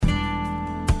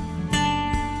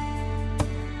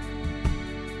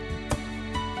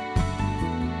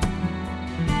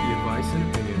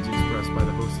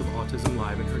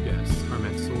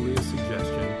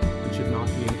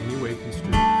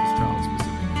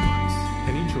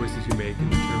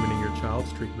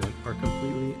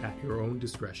Play at your own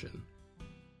discretion.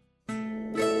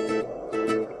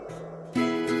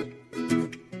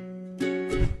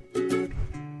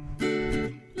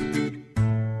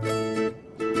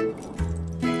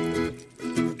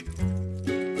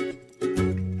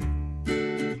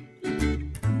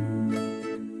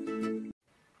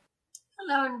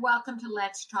 Hello and welcome to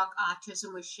Let's Talk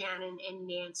Autism with Shannon and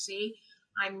Nancy.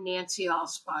 I'm Nancy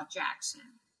Allspaw Jackson.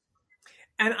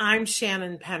 And I'm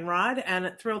Shannon Penrod,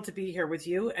 and thrilled to be here with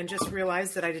you. And just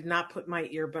realized that I did not put my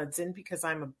earbuds in because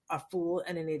I'm a fool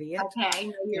and an idiot. Okay,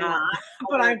 no, you're not.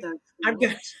 But I'm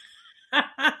gonna.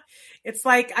 It's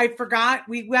like I forgot.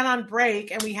 We went on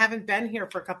break, and we haven't been here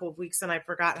for a couple of weeks, and I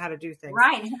forgot how to do things.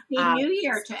 Right. Happy New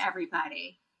Year to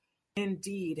everybody.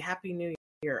 Indeed, Happy New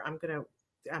Year. I'm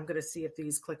gonna see if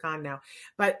these click on now.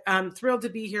 But thrilled to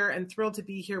be here and thrilled to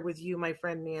be here with you, my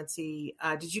friend Nancy.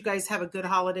 Did you guys have a good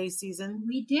holiday season?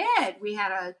 We did. We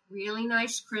had a really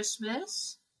nice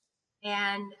Christmas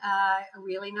and a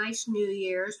really nice New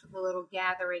Year's with a little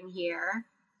gathering here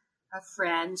of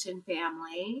friends and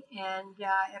family, and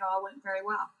it all went very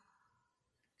well.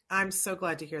 I'm so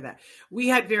glad to hear that. We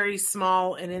had very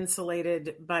small and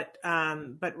insulated, but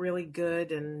really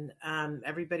good, and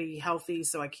everybody healthy.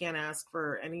 So I can't ask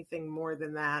for anything more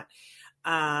than that.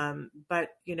 But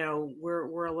you know,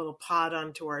 we're a little pod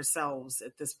unto ourselves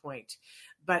at this point.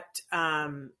 But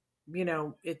you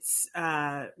know, it's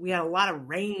we had a lot of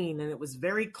rain and it was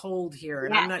very cold here,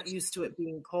 and yes. I'm not used to it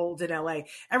being cold in LA.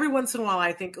 Every once in a while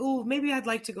I think, oh, maybe I'd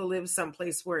like to go live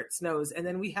someplace where it snows, and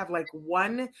then we have like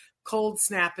one cold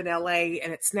snap in LA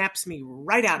and it snaps me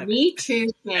right out of it. Me too,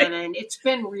 Shannon. It's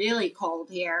been really cold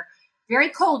here. Very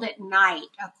cold at night.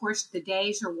 Of course, the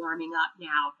days are warming up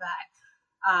now,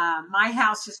 but my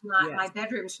house is not, yes. My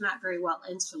bedroom's not very well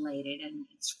insulated, and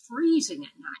it's freezing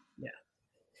at night. Yeah.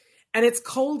 And it's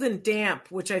cold and damp,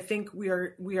 which I think we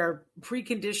are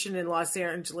preconditioned in Los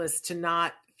Angeles to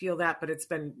not feel that, but it's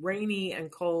been rainy and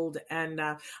cold. And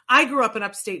I grew up in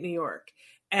upstate New York.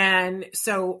 And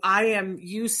so I am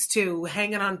used to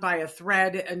hanging on by a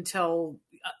thread until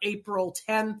April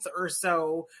 10th or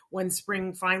so when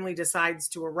spring finally decides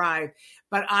to arrive.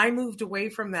 But I moved away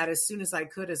from that as soon as I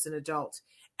could as an adult.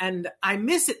 And I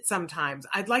miss it sometimes.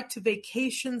 I'd like to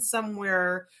vacation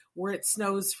somewhere where it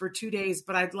snows for 2 days,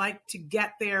 but I'd like to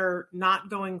get there not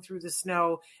going through the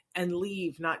snow and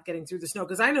leave not getting through the snow.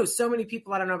 Because I know so many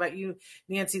people, I don't know about you,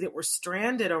 Nancy, that were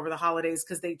stranded over the holidays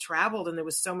because they traveled and there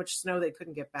was so much snow they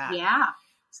couldn't get back. Yeah.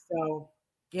 So,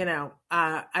 you know,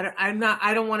 I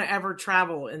don't want to ever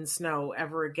travel in snow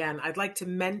ever again. I'd like to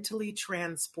mentally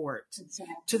transport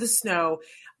to the snow.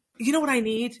 You know what I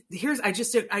need? I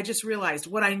just realized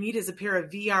what I need is a pair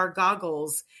of VR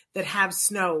goggles that have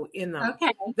snow in them.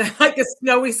 Okay. Like a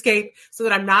snow escape, so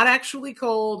that I'm not actually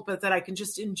cold, but that I can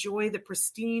just enjoy the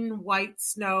pristine white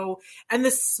snow and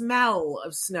the smell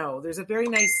of snow. There's a very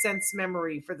nice sense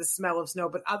memory for the smell of snow.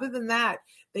 But other than that,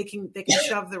 they can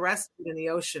shove the rest of it in the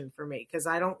ocean for me, because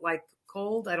I don't like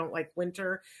cold. I don't like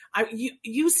winter.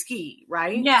 You ski,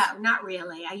 right? No, not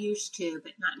really. I used to,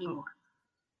 but not anymore.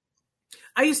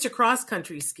 I used to cross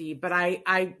country ski, but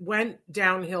I went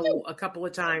downhill a couple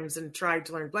of times and tried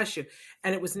to learn, bless you.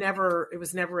 And it was never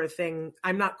a thing.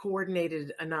 I'm not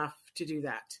coordinated enough to do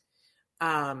that.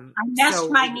 I messed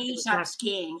my knees up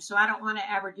skiing, so I don't want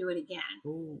to ever do it again.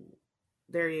 Ooh,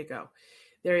 there you go.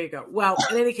 There you go. Well,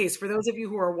 in any case, for those of you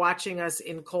who are watching us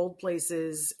in cold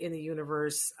places in the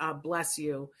universe, bless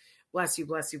you. Bless you,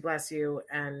 bless you, bless you.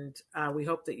 And we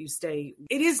hope that you stay.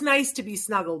 It is nice to be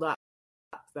snuggled up,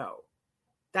 though.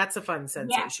 That's a fun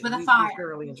sensation. Yes, with a fire. We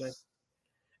thoroughly enjoy it.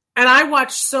 And I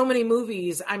watched so many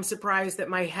movies, I'm surprised that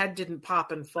my head didn't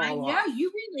pop and fall off. I know,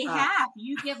 you really have.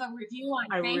 You give a review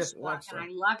on Facebook, and I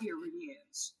love your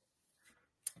reviews.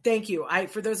 Thank you.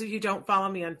 For those of you who don't follow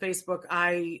me on Facebook,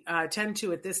 I tend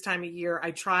to, at this time of year,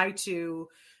 I try to,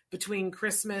 between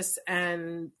Christmas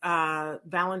and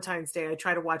Valentine's Day, I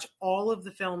try to watch all of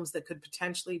the films that could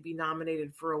potentially be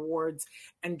nominated for awards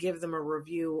and give them a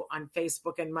review on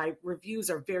Facebook. And my reviews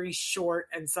are very short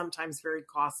and sometimes very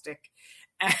caustic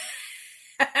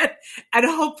and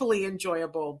hopefully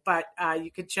enjoyable. But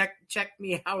you could check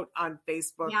me out on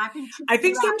Facebook. Yeah, I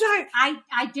think sometimes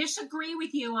I disagree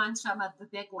with you on some of the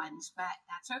big ones, but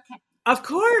that's okay. Of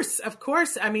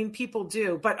course. I mean, people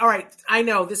do. But all right, I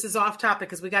know this is off topic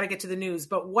because we got to get to the news.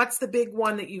 But what's the big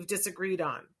one that you've disagreed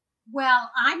on?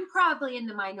 Well, I'm probably in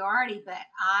the minority, but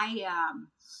I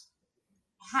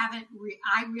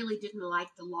I really didn't like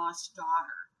The Lost Daughter.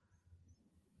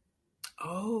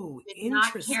 Oh, interesting. Did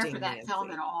not care for that film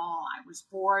at all. I was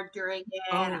bored during it.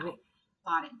 I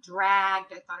thought it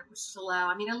dragged. I thought it was slow.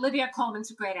 I mean, Olivia Colman's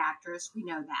a great actress. We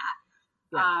know that.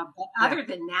 But other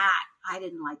than that, I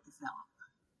didn't like the film.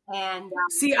 And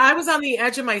see, I was on the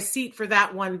edge of my seat for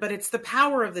that one, but it's The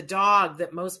Power of the Dog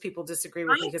that most people disagree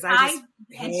with me because I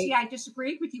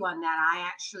disagreed with you on that. I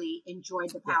actually enjoyed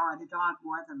The Power of the Dog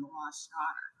more than The Lost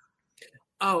Daughter.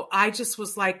 Oh, I just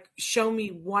was like, show me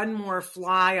one more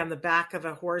fly on the back of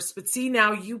a horse. But see,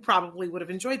 now you probably would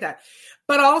have enjoyed that.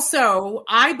 But also,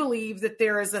 I believe that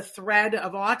there is a thread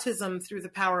of autism through The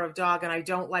Power of Dog, and I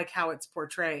don't like how it's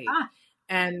portrayed.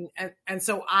 And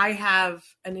so I have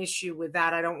an issue with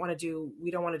that. We don't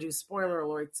want to do spoiler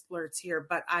alerts here,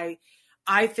 but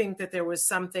I think that there was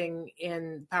something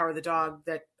in Power of the Dog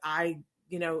that I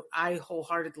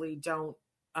wholeheartedly don't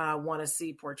want to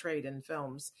see portrayed in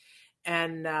films.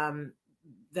 And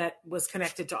that was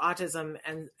connected to autism,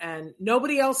 and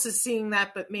nobody else is seeing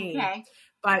that but me. Okay.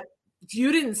 But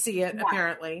you didn't see it,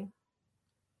 apparently.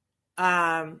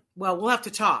 Well, we'll have to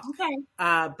talk. Okay.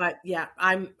 But yeah,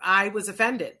 I was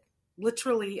offended,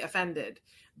 literally offended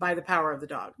by The Power of the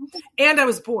Dog. Okay. And I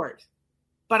was bored,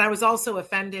 but I was also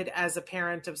offended as a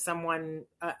parent of someone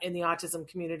in the autism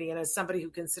community. And as somebody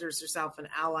who considers herself an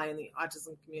ally in the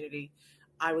autism community,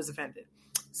 I was offended.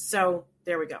 So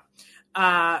there we go.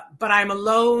 But I'm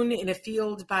alone in a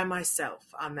field by myself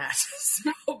on that.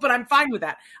 But I'm fine with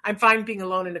that. I'm fine being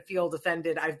alone in a field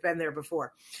offended. I've been there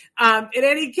before. In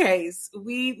any case,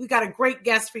 we got a great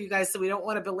guest for you guys, so we don't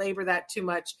want to belabor that too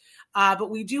much. But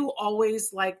we do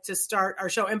always like to start our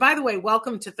show. And by the way,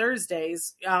 welcome to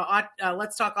Thursdays.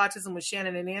 Let's Talk Autism with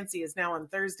Shannon and Nancy is now on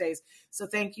Thursdays. So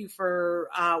thank you for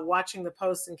watching the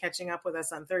posts and catching up with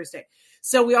us on Thursday.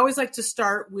 So we always like to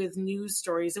start with news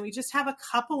stories, and we just have a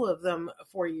couple of them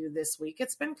for you this week.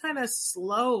 It's been kind of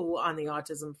slow on the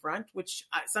autism front, which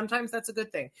sometimes that's a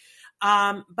good thing.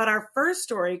 But our first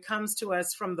story comes to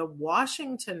us from the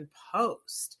Washington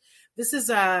Post. This is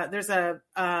there's a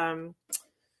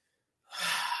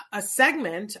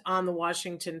segment on the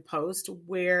Washington Post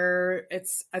where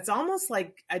it's almost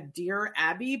like a Dear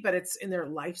Abby, but it's in their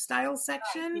lifestyle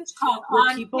section. It's called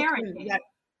On Parenting.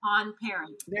 On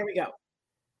Parenting.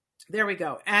 There we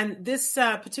go. And this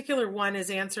particular one is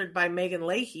answered by Megan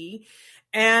Leahy.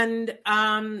 And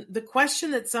the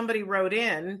question that somebody wrote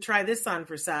in, try this on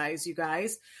for size, you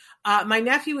guys. My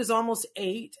nephew is almost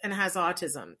 8 and has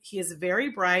autism. He is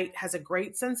very bright, has a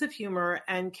great sense of humor,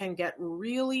 and can get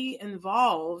really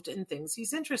involved in things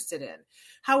he's interested in.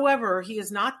 However, he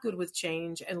is not good with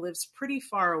change and lives pretty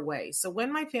far away. So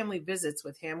when my family visits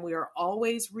with him, we are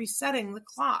always resetting the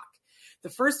clock. The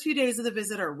first few days of the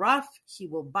visit are rough. He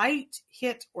will bite,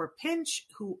 hit, or pinch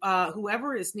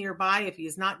whoever is nearby if he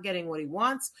is not getting what he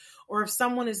wants, or if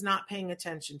someone is not paying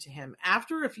attention to him.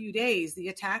 After a few days, the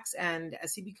attacks end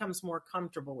as he becomes more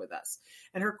comfortable with us.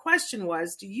 And her question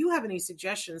was, do you have any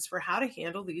suggestions for how to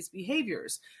handle these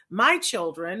behaviors? My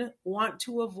children want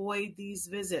to avoid these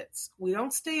visits. We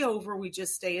don't stay over, we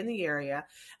just stay in the area.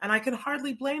 And I can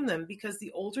hardly blame them because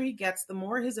the older he gets, the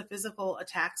more his physical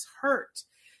attacks hurt.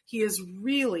 He is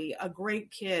really a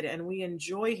great kid and we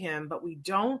enjoy him, but we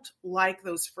don't like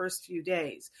those first few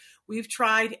days. We've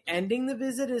tried ending the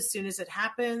visit as soon as it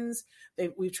happens.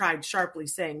 We've tried sharply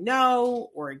saying no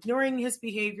or ignoring his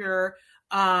behavior,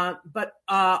 but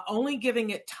only giving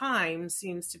it time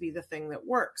seems to be the thing that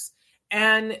works.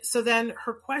 And so then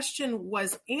her question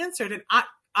was answered, and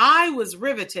I was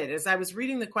riveted. As I was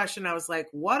reading the question, I was like,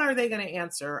 what are they going to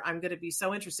answer? I'm going to be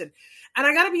so interested. And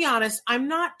I got to be honest, I'm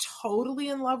not totally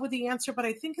in love with the answer, but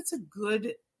I think it's a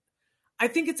good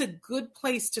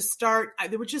place to start.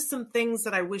 There were just some things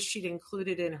that I wish she'd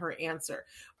included in her answer.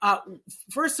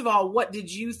 First of all, what did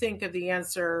you think of the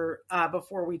answer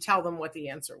before we tell them what the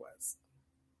answer was?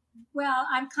 Well,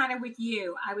 I'm kind of with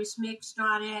you. I was mixed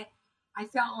on it. I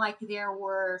felt like there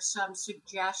were some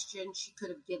suggestions she could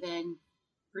have given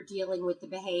for dealing with the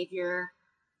behavior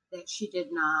that she did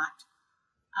not.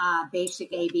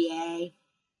 Basic ABA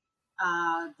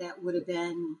that would have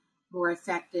been more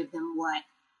effective than what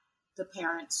the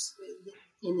parents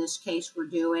in this case were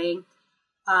doing.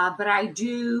 But I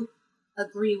do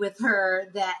agree with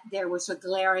her that there was a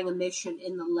glaring omission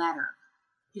in the letter.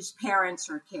 His parents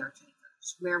are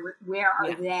caretakers. Where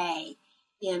are they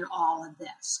in all of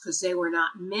this? Because they were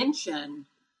not mentioned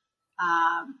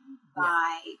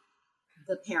by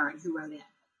the parent who wrote in.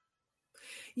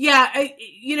 Yeah,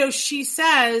 she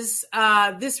says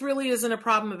this really isn't a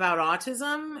problem about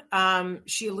autism.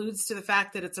 She alludes to the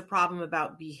fact that it's a problem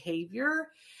about behavior,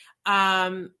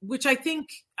 which I think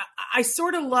I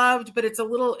sort of loved, but it's a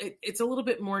little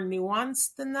bit more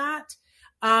nuanced than that.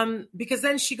 Because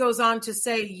then she goes on to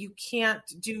say, you can't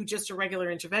do just a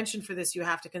regular intervention for this. You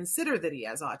have to consider that he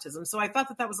has autism. So I thought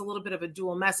that that was a little bit of a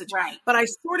dual message, Right. But I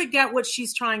sort of get what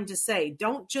she's trying to say.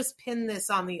 Don't just pin this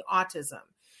on the autism.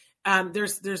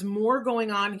 There's more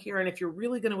going on here. And if you're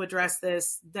really going to address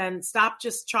this, then stop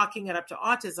just chalking it up to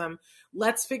autism.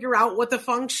 Let's figure out what the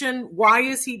function, why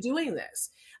is he doing this?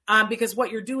 Because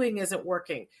what you're doing isn't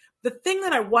working. The thing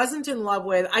that I wasn't in love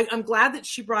with, I'm glad that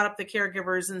she brought up the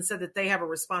caregivers and said that they have a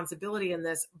responsibility in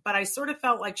this, but I sort of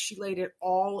felt like she laid it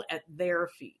all at their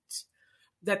feet,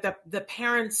 that the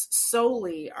parents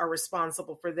solely are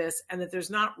responsible for this, and that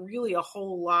there's not really a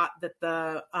whole lot that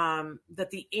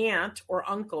the aunt or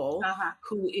uncle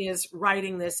who is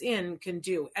writing this in can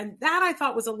do. And that I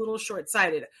thought was a little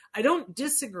short-sighted. I don't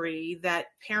disagree that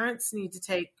parents need to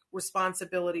take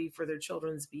responsibility for their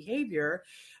children's behavior,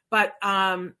 but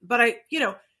I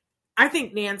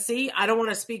think, Nancy, I don't want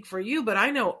to speak for you, but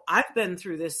I know I've been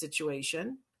through this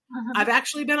situation. I've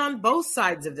actually been on both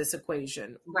sides of this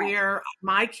equation, where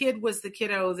my kid was the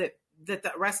kiddo that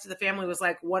the rest of the family was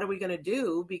like, what are we going to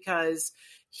do? Because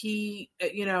he's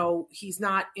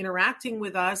not interacting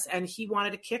with us, and he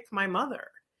wanted to kick my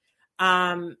mother.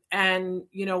 And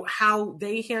how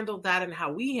they handled that and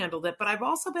how we handled it. But I've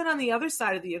also been on the other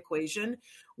side of the equation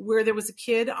where there was a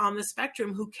kid on the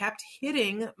spectrum who kept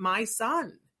hitting my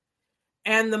son,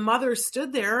 and the mother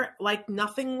stood there like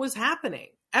nothing was happening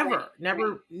ever.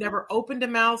 Never opened a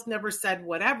mouth, never said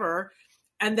whatever.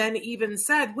 And then even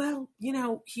said, well,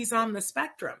 he's on the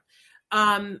spectrum.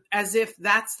 As if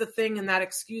that's the thing and that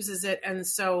excuses it. And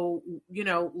so,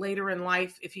 later in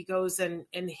life, if he goes and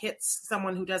hits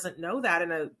someone who doesn't know that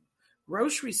in a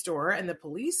grocery store and the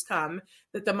police come,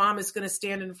 that the mom is going to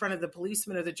stand in front of the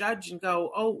policeman or the judge and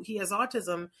go, oh, he has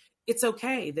autism. It's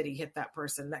okay that he hit that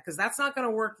person, because that's not going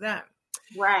to work then.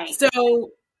 Right.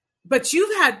 So, but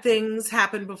you've had things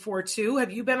happen before too.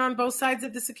 Have you been on both sides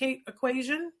of this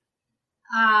equation?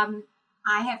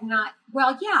 I have not.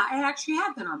 Well, yeah, I actually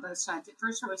have been on both sides. At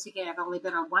first, I've only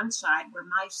been on one side, where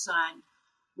my son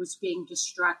was being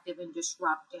destructive and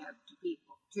disruptive to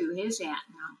people, to his aunt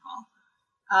and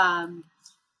uncle.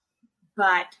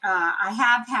 But I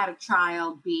have had a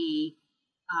child be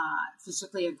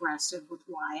physically aggressive with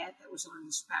Wyatt that was on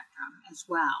the spectrum as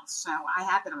well. So I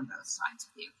have been on both sides of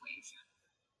the equation.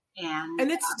 And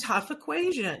it's a tough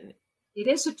equation. It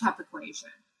is a tough equation.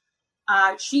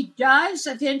 She does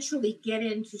eventually get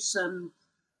into some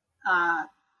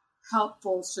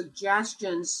helpful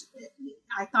suggestions.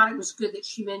 I thought it was good that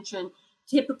she mentioned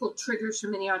typical triggers for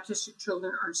many autistic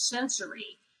children are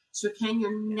sensory. So can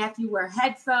your nephew wear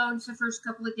headphones the first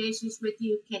couple of days he's with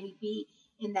you? Can he be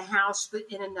in the house but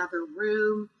in another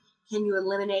room? Can you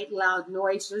eliminate loud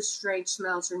noises, strange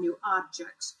smells, or new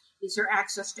objects? Is there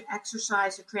access to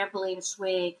exercise, a trampoline, a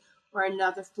swing, or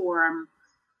another form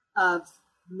of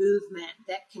movement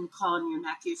that can calm your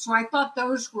nephew? So I thought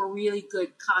those were really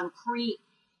good concrete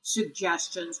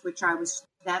suggestions,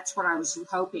 that's what I was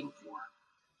hoping for.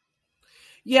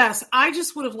 Yes, I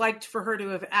just would have liked for her to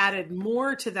have added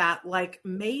more to that. Like,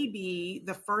 maybe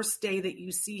the first day that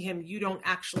you see him, you don't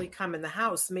actually come in the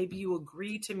house. Maybe you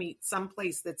agree to meet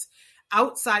someplace that's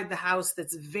outside the house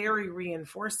that's very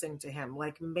reinforcing to him.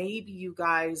 Like, maybe you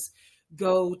guys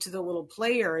go to the little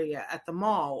play area at the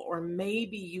mall, or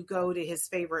maybe you go to his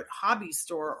favorite hobby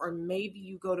store, or maybe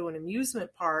you go to an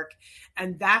amusement park,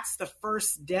 and that's the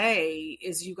first day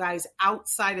is you guys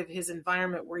outside of his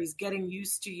environment, where he's getting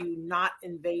used to you not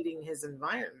invading his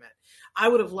environment. I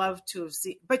would have loved to have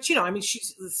seen, but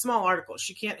she's a small article.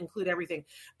 She can't include everything,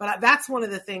 but that's one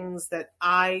of the things that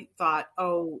I thought,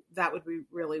 oh, that would be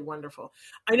really wonderful.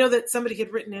 I know that somebody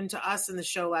had written into us in the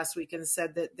show last week and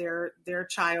said that their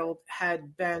child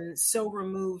had been so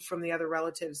removed from the other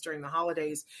relatives during the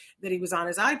holidays that he was on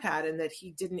his iPad and that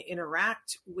he didn't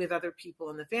interact with other people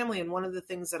in the family. And one of the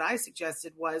things that I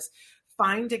suggested was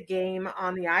find a game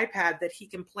on the iPad that he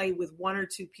can play with one or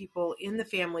two people in the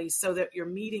family, so that you're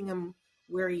meeting him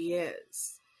where he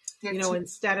is,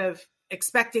 instead of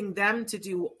expecting them to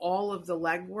do all of the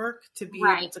legwork to be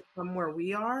able to come where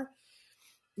we are.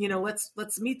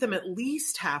 Let's meet them at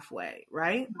least halfway.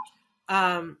 Right.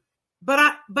 But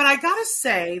I gotta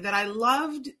say that I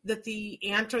loved that the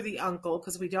aunt or the uncle,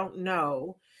 because we don't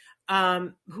know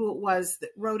who it was, that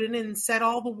wrote in and said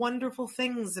all the wonderful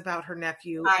things about her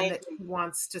nephew and that he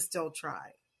wants to still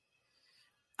try.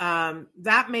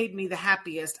 That made me the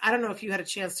happiest. I don't know if you had a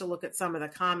chance to look at some of the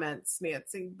comments,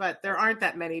 Nancy, but there aren't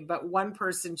that many. But one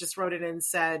person just wrote in and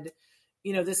said,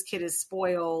 this kid is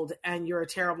spoiled and you're a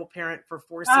terrible parent for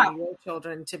forcing your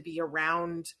children to be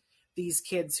around these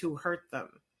kids who hurt them.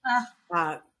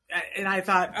 and I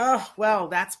thought, oh, well,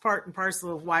 that's part and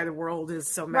parcel of why the world is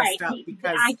so Right. messed up,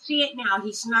 because I see it now.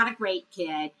 He's not a great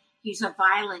kid. He's a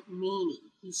violent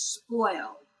meanie. He's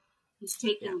spoiled. He's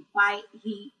taking bite.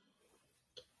 He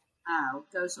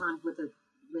goes on with a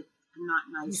not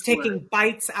nice. He's taking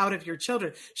bites out of your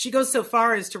children. She goes so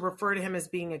far as to refer to him as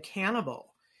being a cannibal.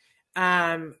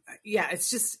 It's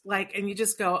just like, and you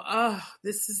just go, oh,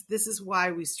 this is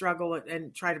why we struggle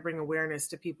and try to bring awareness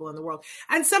to people in the world.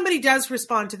 And somebody does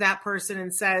respond to that person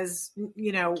and says,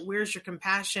 where's your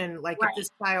compassion? Like, if this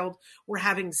child were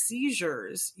having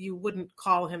seizures, you wouldn't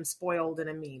call him spoiled and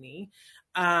a meanie.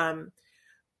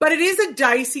 But it is a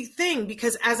dicey thing,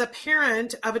 because as a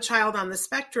parent of a child on the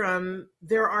spectrum,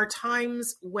 there are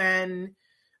times when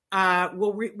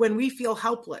when we feel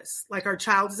helpless, like our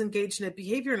child is engaged in a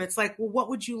behavior and it's like, well, what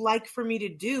would you like for me to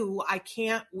do? I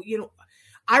can't,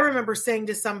 I remember saying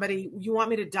to somebody, you want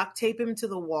me to duct tape him to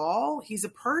the wall? He's a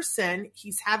person.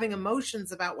 He's having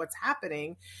emotions about what's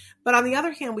happening. But on the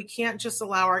other hand, we can't just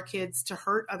allow our kids to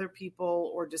hurt other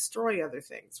people or destroy other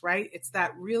things, right? It's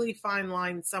that really fine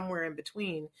line somewhere in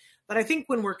between. But I think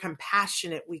when we're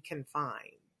compassionate, we can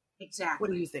find. Exactly.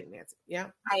 What do you think, Nancy? Yeah,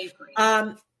 I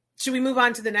agree. Should we move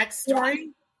on to the next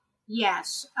story?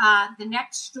 Yes. The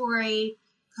next story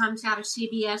comes out of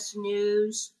CBS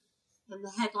News, and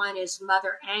the headline is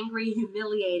 "Mother Angry,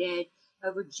 Humiliated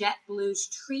Over JetBlue's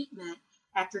Treatment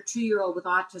After 2-Year-Old with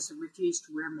Autism Refused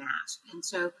to Wear Mask." And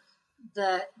so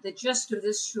the gist of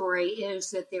this story is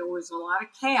that there was a lot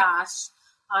of chaos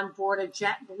on board a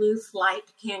JetBlue flight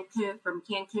to Cancun, from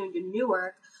Cancun to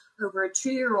Newark, over a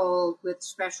 2-year-old with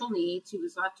special needs. He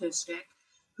was autistic,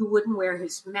 who wouldn't wear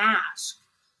his mask.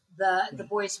 The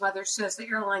boy's mother says the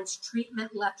airline's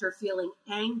treatment left her feeling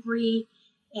angry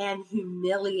and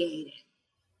humiliated.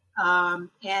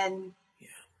 And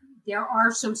there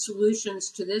are some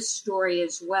solutions to this story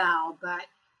as well, but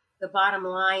the bottom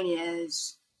line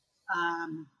is,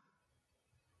 and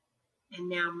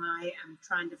now I'm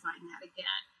trying to find that again.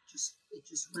 It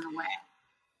just went away.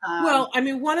 Well, I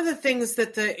mean, one of the things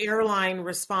that the airline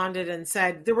responded and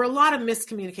said, there were a lot of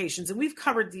miscommunications, and we've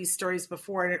covered these stories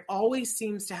before, and it always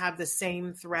seems to have the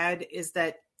same thread, is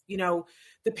that,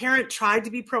 the parent tried to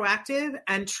be proactive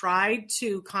and tried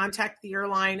to contact the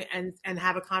airline and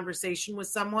have a conversation with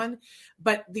someone,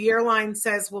 but the airline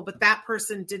says, well, but that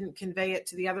person didn't convey it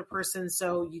to the other person,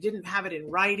 so you didn't have it in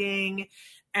writing.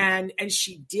 And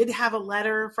she did have a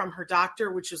letter from her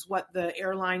doctor, which is what the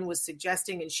airline was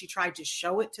suggesting. And she tried to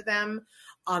show it to them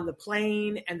on the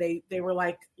plane. And they were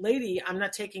like, lady, I'm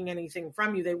not taking anything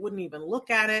from you. They wouldn't even look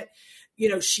at it.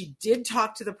 She did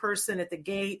talk to the person at the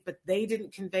gate, but they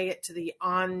didn't convey it to the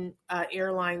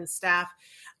airline staff.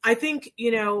 I think,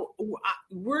 we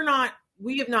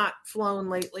have not flown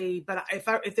lately, but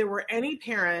if there were any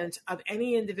parent of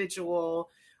any individual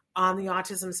on the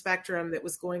autism spectrum that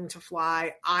was going to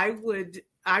fly, I would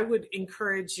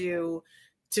encourage you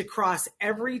to cross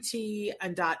every T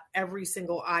and dot every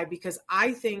single I, because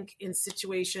I think in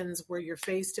situations where you're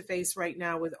face to face right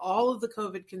now with all of the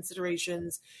COVID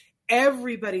considerations,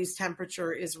 everybody's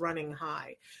temperature is running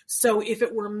high. So if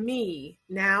it were me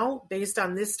now, based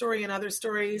on this story and other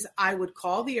stories, I would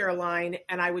call the airline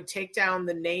and I would take down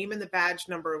the name and the badge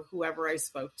number of whoever I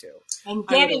spoke to. And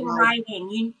get in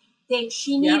writing.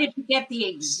 She needed to get the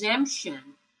exemption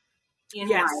in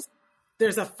writing.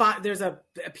 There's a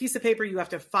piece of paper you have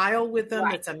to file with them.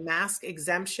 Right. It's a mask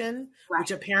exemption,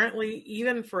 which apparently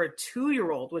even for a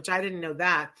 2-year-old, which I didn't know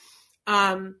that.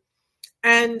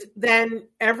 And then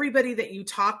everybody that you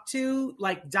talk to,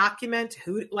 like, document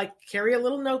who, like, carry a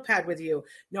little notepad with you.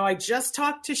 No, I just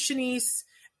talked to Shanice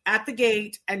at the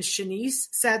gate, and Shanice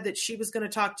said that she was going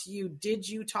to talk to you. Did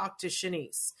you talk to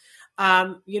Shanice?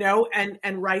 And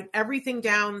write everything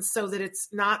down so that it's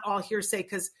not all hearsay,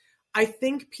 because I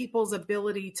think people's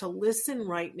ability to listen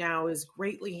right now is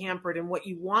greatly hampered. And what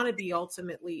you want to be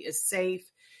ultimately is safe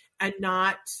and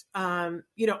not,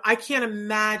 I can't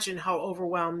imagine how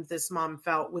overwhelmed this mom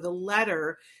felt with a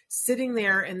letter sitting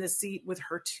there in the seat with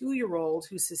her 2-year-old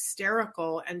who's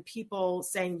hysterical and people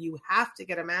saying you have to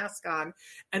get a mask on.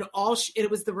 And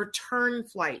it was the return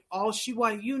flight. All she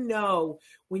wanted,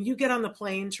 when you get on the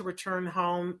plane to return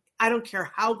home, I don't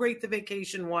care how great the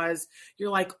vacation was,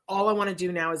 you're like, all I want to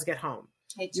do now is get home.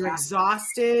 Exactly. You're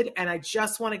exhausted and I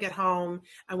just want to get home.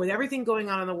 And with everything going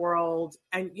on in the world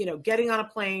and, getting on a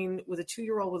plane with a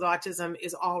 2-year-old with autism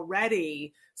is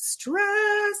already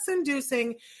stress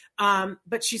inducing.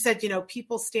 But she said,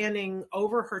 people standing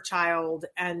over her child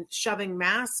and shoving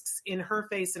masks in her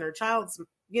face and her child's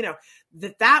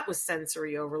that was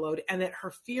sensory overload, and that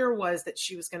her fear was that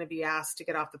she was going to be asked to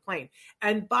get off the plane.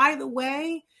 And by the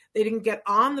way, they didn't get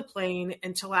on the plane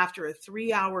until after a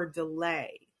 3-hour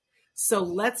delay. So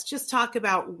let's just talk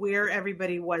about where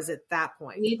everybody was at that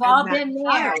point. We've all been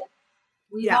there.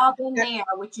 We've all been there,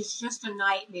 which is just a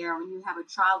nightmare when you have a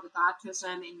child with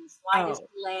autism and your flight is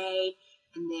delayed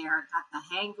and they're got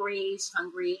the hangries,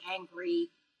 hungry, angry.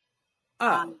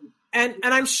 And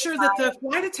I'm sure that the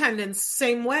flight attendants,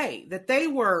 same way, that they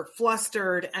were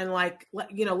flustered and like,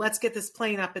 let's get this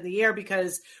plane up in the air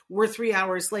because we're 3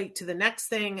 hours late to the next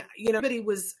thing. Everybody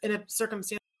was in a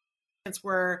circumstance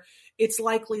where it's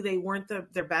likely they weren't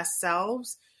their best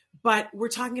selves, but we're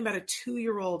talking about a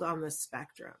 2-year-old on the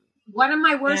spectrum. One of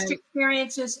my worst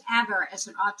experiences ever as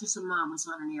an autism mom was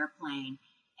on an airplane.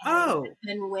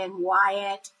 And when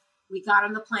Wyatt, we got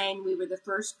on the plane, we were the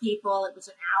first people. It was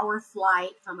an hour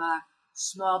flight from a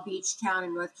small beach town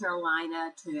in North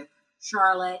Carolina to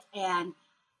Charlotte. And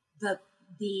the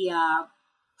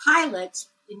pilots,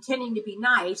 intending to be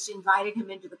nice, invited him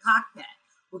into the cockpit.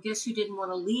 Well, guess who didn't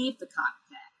want to leave the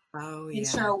cockpit? Oh, yeah. And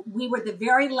so we were the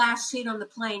very last seat on the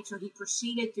plane. So he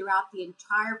proceeded throughout the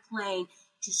entire plane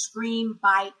to scream,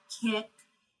 bite, kick,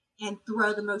 and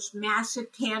throw the most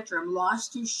massive tantrum,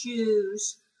 lost his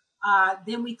shoes.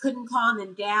 Then we couldn't calm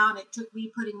him down. It took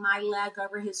me putting my leg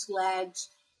over his legs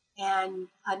and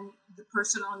the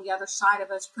person on the other side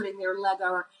of us putting their leg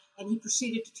over. And he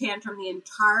proceeded to tantrum the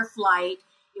entire flight.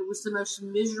 It was the most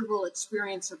miserable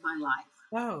experience of my life.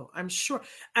 Oh, I'm sure.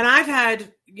 And I've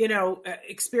had,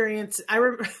 experience. I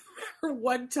remember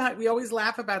one time, we always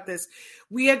laugh about this.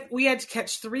 We had to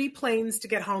catch 3 planes to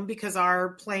get home because our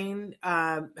plane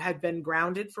had been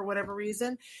grounded for whatever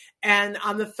reason. And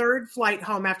on the 3rd flight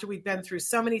home, after we'd been through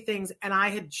so many things, and I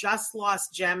had just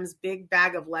lost Jem's big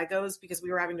bag of Legos because we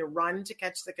were having to run to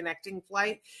catch the connecting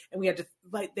flight. And we had to,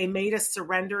 they made us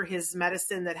surrender his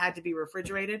medicine that had to be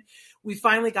refrigerated. We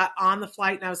finally got on the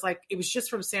flight, and I was like, it was just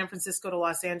from San Francisco to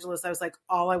Los Angeles. I was like,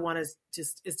 all I want is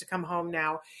to come home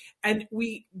now. And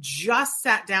we just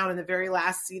sat down in the very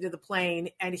last seat of the plane,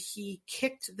 and he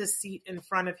kicked the seat in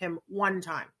front of him one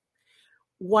time.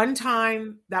 One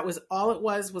time, that was all it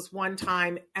was one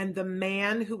time. And the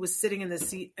man who was sitting in the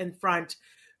seat in front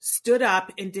stood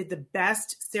up and did the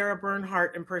best Sarah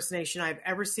Bernhardt impersonation I've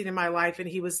ever seen in my life. And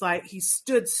he was like, he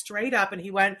stood straight up and he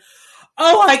went,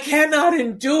 "Oh, I cannot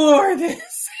endure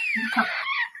this."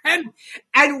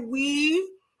 and we,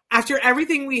 after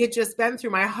everything we had just been through,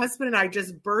 my husband and I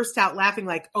just burst out laughing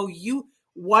like, "Oh, you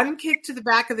one kick to the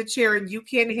back of the chair and you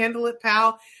can't handle it,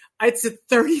 pal." It's a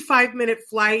 35-minute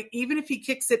flight. Even if he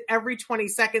kicks it every 20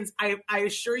 seconds, I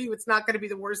assure you it's not going to be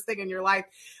the worst thing in your life.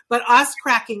 But us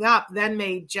cracking up then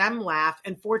made Jem laugh.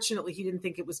 And fortunately, he didn't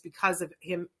think it was because of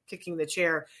him kicking the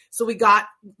chair. So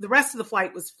the rest of the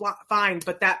flight was fine.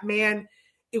 But that man,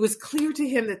 it was clear to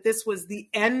him that this was the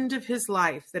end of his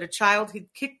life, that a child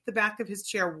had kicked the back of his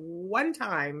chair one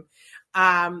time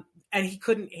and he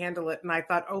couldn't handle it. And I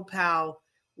thought, oh, pal,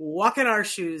 walk in our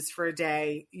shoes for a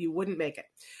day, you wouldn't make it.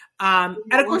 And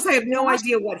of course, I have no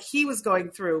idea what he was going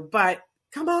through, but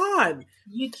come on.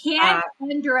 You can't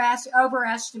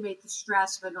overestimate the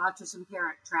stress of an autism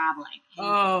parent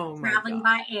traveling. Traveling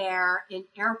by air, in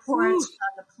airports,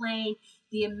 on the plane,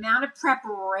 the amount of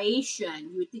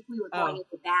preparation. You would think we were going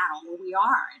into battle. Well, we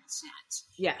are, in a sense.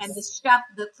 Yes. And the stuff,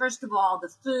 first of all, the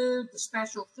food, the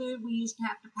special food we used to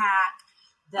have to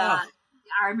pack,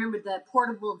 I remember the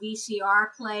portable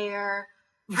VCR player,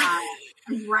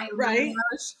 right.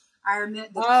 I remember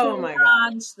the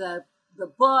coupons, the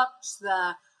books,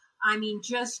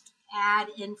 just ad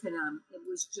infinitum. It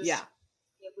was just,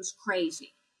 it was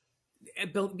crazy.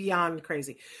 Beyond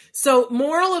crazy. So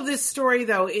moral of this story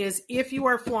though, is if you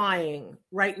are flying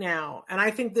right now, and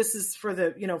I think this is for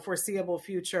the, foreseeable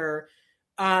future,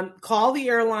 call the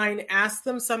airline, ask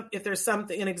them if there's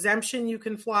an exemption you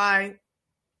can fly.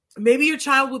 Maybe your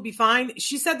child will be fine.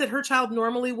 She said that her child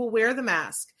normally will wear the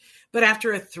mask, but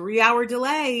after a 3-hour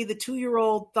delay, the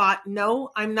 2-year-old thought, no,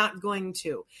 I'm not going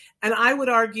to. And I would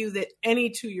argue that any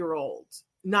 2-year-old,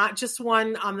 not just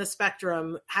one on the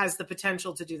spectrum, has the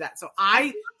potential to do that. So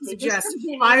I suggest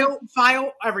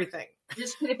file everything.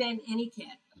 This could have been any kid.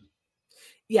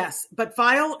 Yes, but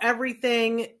file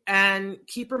everything and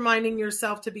keep reminding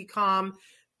yourself to be calm.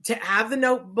 To have the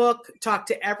notebook, talk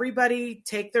to everybody,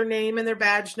 take their name and their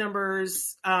badge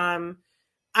numbers. I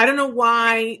don't know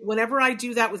why, whenever I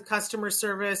do that with customer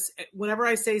service, whenever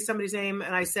I say somebody's name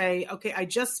and I say, okay, I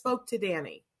just spoke to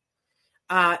Danny.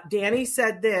 Danny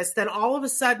said this, then all of a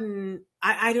sudden,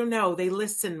 I don't know, they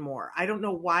listen more. I don't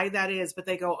know why that is, but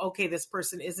they go, okay, this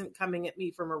person isn't coming at me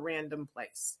from a random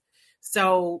place.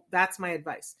 So that's my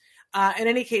advice. In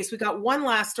any case, we got one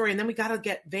last story, and then we got to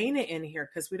get Vena in here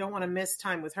because we don't want to miss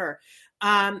time with her.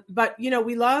 But,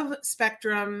 we love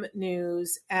Spectrum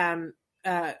News, and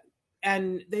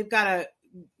they've got a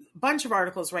bunch of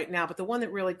articles right now, but the one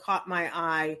that really caught my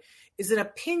eye is an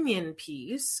opinion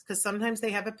piece, because sometimes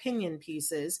they have opinion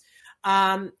pieces.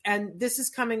 And this is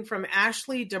coming from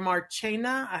Ashley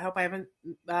DeMarchena. I hope I haven't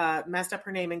messed up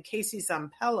her name, and Casey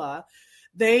Zampella.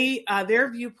 Their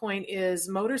viewpoint is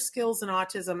motor skills and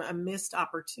autism, a missed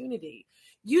opportunity.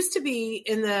 Used to be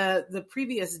in the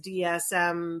previous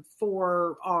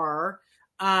DSM-4R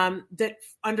that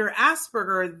under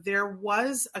Asperger there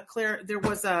was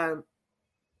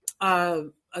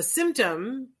a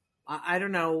symptom. I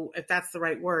don't know if that's the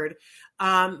right word,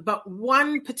 but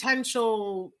one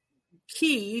potential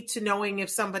key to knowing if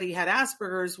somebody had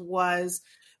Asperger's was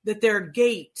that their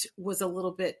gait was a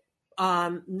little bit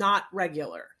not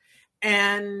regular.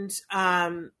 And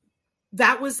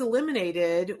that was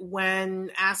eliminated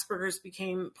when Asperger's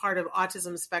became part of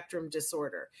autism spectrum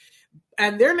disorder.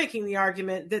 And they're making the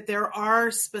argument that there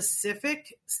are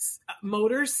specific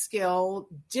motor skill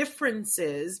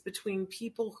differences between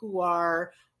people who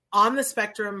are on the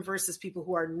spectrum versus people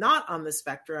who are not on the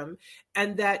spectrum.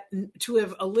 And that to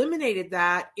have eliminated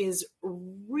that is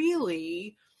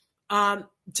really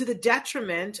to the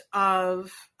detriment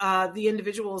of the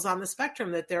individuals on the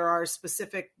spectrum, that there are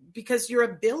specific, because your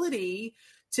ability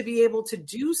to be able to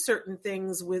do certain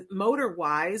things with motor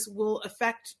wise will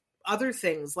affect other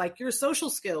things like your social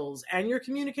skills and your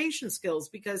communication skills.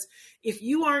 Because if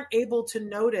you aren't able to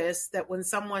notice that when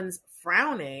someone's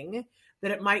frowning,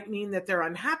 that it might mean that they're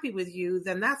unhappy with you,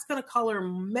 then that's going to color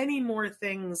many more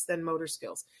things than motor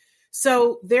skills.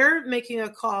 So they're making a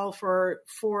call for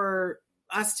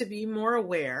us to be more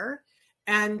aware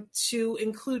and to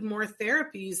include more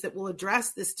therapies that will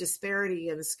address this disparity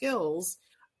in skills,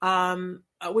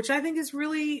 which I think is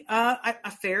really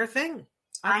a fair thing.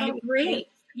 I agree.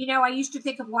 I used to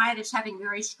think of Wyatt as having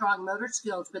very strong motor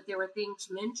skills, but there were things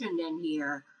mentioned in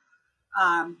here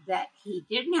that he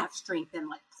didn't have strength in,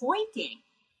 like pointing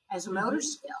as a motor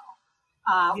skill,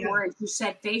 or as you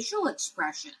said, facial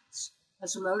expressions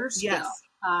as a motor skill. Yes.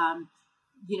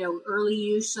 Early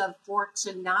use of forks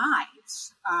and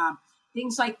knives,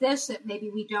 things like this that maybe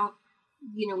we don't,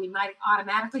 we might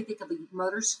automatically think of a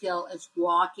motor skill as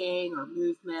walking or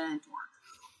movement or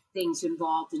things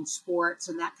involved in sports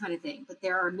and that kind of thing. But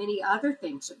there are many other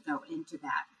things that go into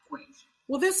that equation.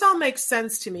 Well, this all makes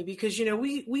sense to me because,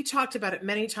 we talked about it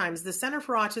many times. The Center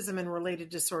for Autism and Related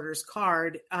Disorders,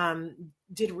 CARD,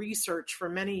 did research for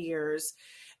many years.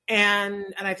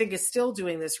 And I think is still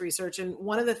doing this research. And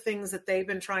one of the things that they've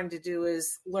been trying to do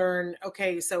is learn,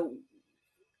 okay, so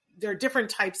there are different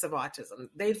types of autism.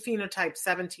 They've phenotyped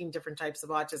 17 different types of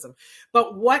autism.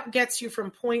 But what gets you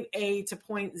from point A to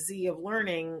point Z of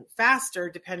learning faster,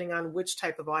 depending on which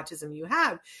type of autism you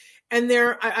have? And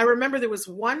I remember there was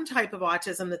one type of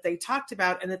autism that they talked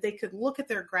about, and that they could look at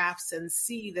their graphs and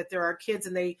see that there are kids,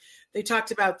 and they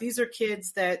talked about these are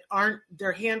kids that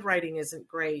their handwriting isn't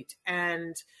great,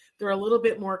 and they're a little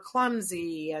bit more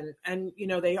clumsy, and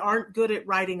they aren't good at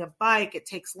riding a bike. It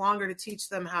takes longer to teach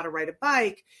them how to ride a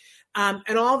bike,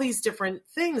 and all these different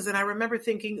things. And I remember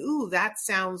thinking, ooh, that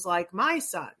sounds like my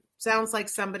son. Sounds like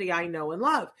somebody I know and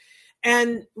love.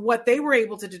 And what they were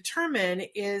able to determine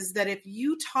is that if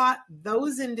you taught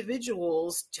those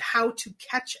individuals how to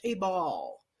catch a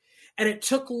ball, and it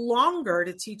took longer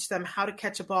to teach them how to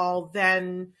catch a ball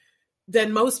than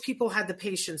most people had the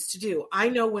patience to do. I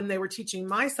know when they were teaching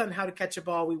my son how to catch a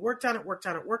ball, we worked on it.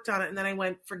 And then I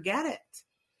went, forget it.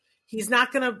 He's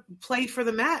not going to play for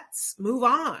the Mets. Move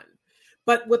on.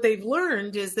 But what they've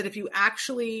learned is that if you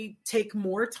actually take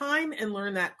more time and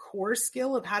learn that core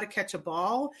skill of how to catch a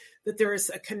ball, that there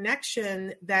is a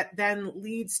connection that then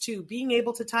leads to being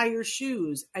able to tie your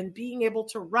shoes and being able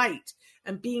to write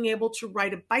and being able to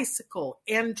ride a bicycle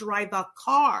and drive a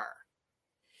car.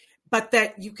 But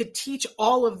that you could teach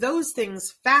all of those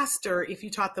things faster if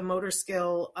you taught the motor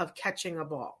skill of catching a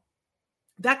ball.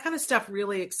 That kind of stuff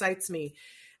really excites me.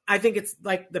 I think it's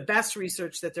like the best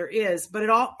research that there is, but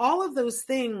all of those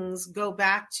things go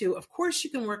back to, of course, you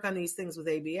can work on these things with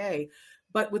ABA,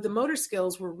 but with the motor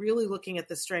skills, we're really looking at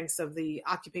the strengths of the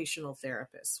occupational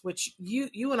therapists, which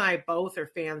you and I both are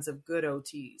fans of good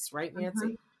OTs, right, Nancy?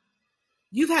 Mm-hmm.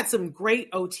 You've had some great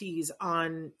OTs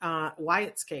on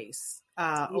Wyatt's case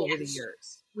over the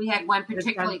years. We had one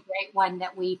particularly great one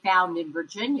that we found in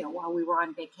Virginia while we were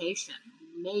on vacation.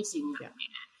 Amazing young man.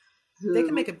 They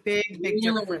can make a big really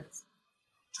difference.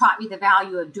 Taught me the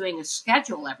value of doing a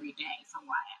schedule every day for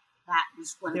Wyatt. That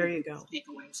was one of the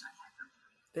takeaways I had from him.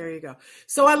 There you go.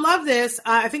 So I love this.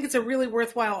 I think it's a really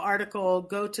worthwhile article.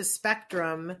 Go to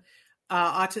Spectrum,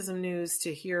 Autism News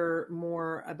to hear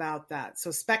more about that. So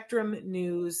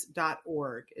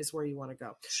spectrumnews.org is where you want to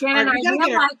go. Shannon,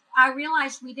 I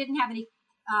realized we didn't have any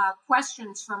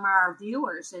questions from our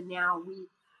viewers, and now we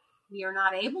are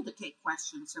not able to take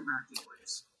questions from our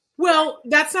viewers. Well,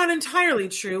 that's not entirely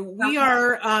true. We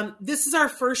are, this is our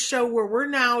first show where we're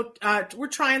now, we're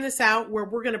trying this out where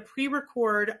we're going to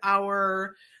pre-record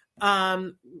our,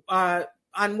 on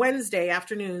Wednesday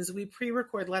afternoons, we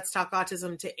pre-record Let's Talk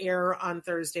Autism to air on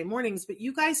Thursday mornings, but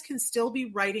you guys can still be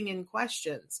writing in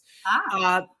questions.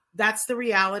 That's the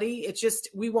reality. It's just,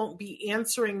 we won't be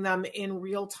answering them in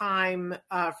real time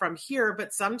from here,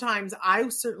 but sometimes I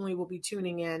certainly will be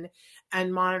tuning in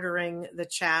and monitoring the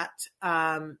chat,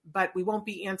 but we won't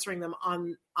be answering them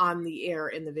on the air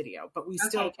in the video, but we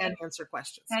still can answer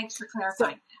questions. Thanks for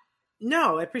clarifying.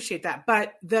 No, I appreciate that.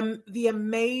 But the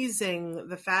amazing,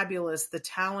 the fabulous, the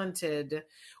talented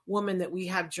woman that we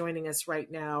have joining us right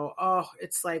now, oh,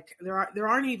 it's like there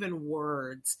aren't even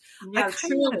words. No,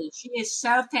 truly, she is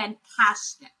so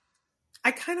fantastic.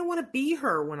 I kind of want to be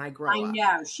her when I grow up. I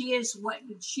know. She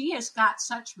has got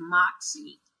such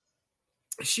moxie.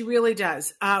 She really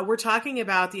does. We're talking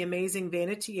about the amazing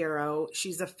Vena Tiero.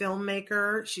 She's a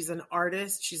filmmaker. She's an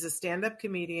artist. She's a stand-up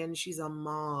comedian. She's a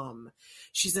mom.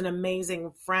 She's an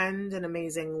amazing friend, an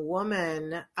amazing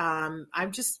woman.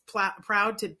 I'm just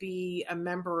proud to be a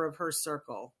member of her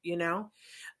circle, you know?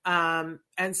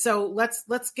 And so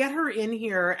let's get her in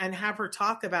here and have her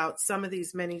talk about some of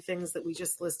these many things that we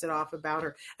just listed off about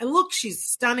her. And look, she's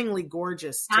stunningly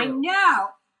gorgeous too. I know.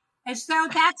 As though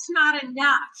that's not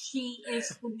enough. She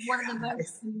is one of the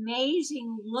most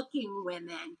amazing looking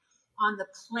women on the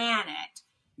planet.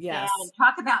 Yes. And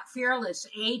talk about fearless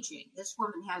aging. This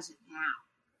woman has it now.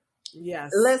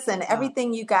 Yes. Listen,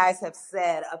 everything you guys have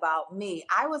said about me,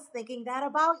 I was thinking that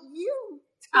about you,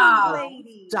 two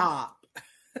ladies. Stop.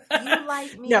 You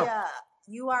light me up.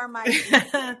 You are my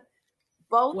beacon.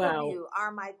 Both of you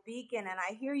are my beacon. And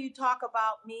I hear you talk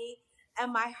about me,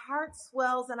 and my heart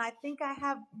swells, and I think I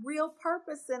have real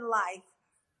purpose in life.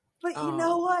 But you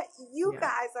know what? You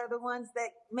guys are the ones that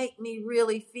make me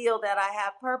really feel that I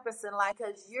have purpose in life,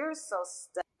 because you're so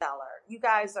stellar. You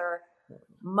guys are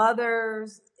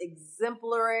mothers,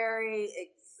 exemplary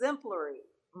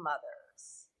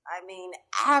mothers. I mean,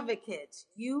 advocates.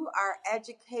 You are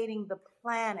educating the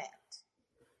planet.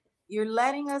 You're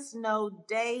letting us know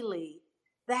daily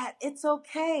that it's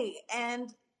okay.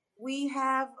 And we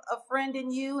have a friend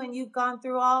in you, and you've gone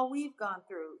through all we've gone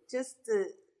through. Just to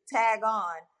tag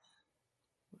on,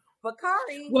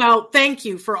 Bakari. Well, thank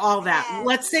you for all that.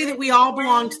 Let's say that we all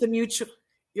belong to the mutual.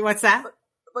 What's that?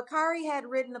 Bakari had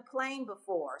ridden a plane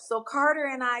before, so Carter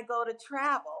and I go to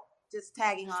travel. Just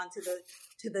tagging on to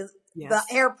the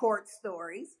airport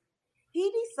stories.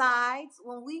 He decides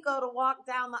when we go to walk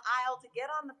down the aisle to get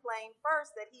on the plane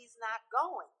first that he's not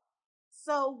going.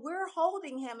 So we're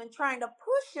holding him and trying to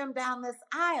push him down this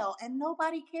aisle, and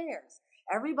nobody cares.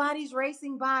 Everybody's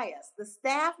racing by us. The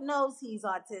staff knows he's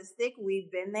autistic.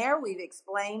 We've been there. We've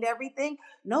explained everything.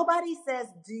 Nobody says,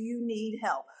 do you need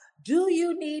help? Do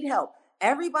you need help?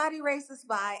 Everybody races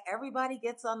by. Everybody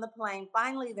gets on the plane.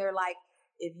 Finally, they're like,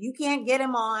 if you can't get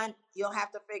him on, you'll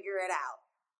have to figure it out.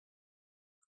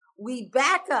 We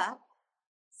back up.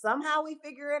 Somehow we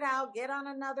figure it out, get on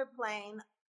another plane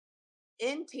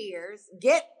in tears,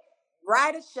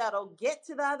 ride a shuttle, get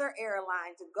to the other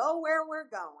airline to go where we're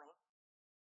going.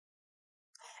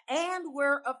 And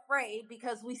we're afraid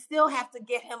because we still have to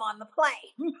get him on the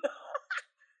plane.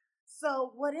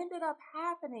 So what ended up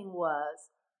happening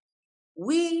was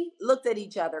we looked at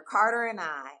each other, Carter and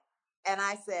I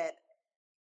said,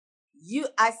 you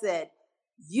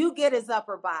get his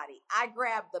upper body. I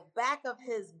grabbed the back of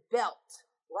his belt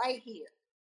right here.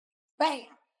 Bam.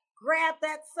 Grabbed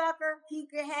that sucker. He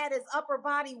had his upper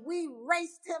body. We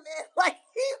raced him in like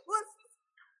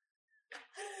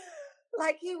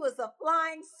he was a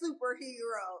flying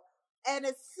superhero. And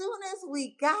as soon as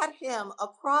we got him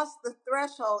across the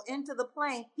threshold into the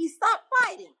plane, he stopped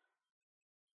fighting.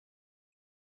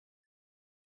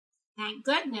 Thank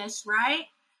goodness, right?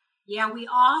 Yeah, we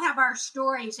all have our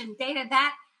stories. And Dana,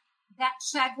 that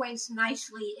segues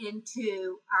nicely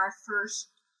into our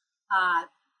first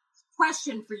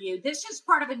question for you. This is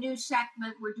part of a new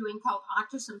segment we're doing called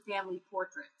Autism Family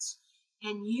Portraits.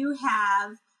 And you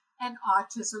have an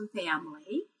autism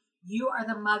family. You are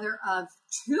the mother of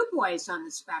 2 boys on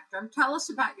the spectrum. Tell us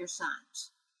about your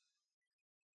sons.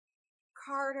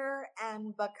 Carter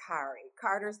and Bakari.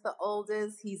 Carter's the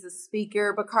oldest. He's a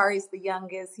speaker. Bakari's the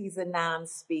youngest. He's a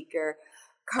non-speaker.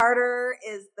 Carter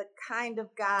is the kind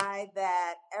of guy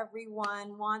that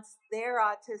everyone wants their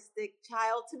autistic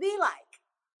child to be like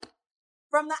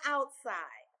from the outside.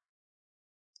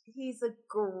 He's a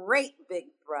great big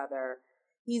brother.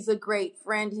 He's a great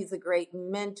friend. He's a great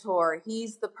mentor.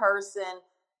 He's the person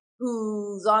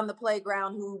who's on the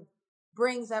playground, who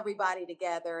brings everybody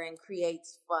together and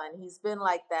creates fun. He's been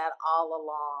like that all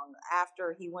along.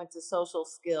 After he went to social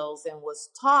skills and was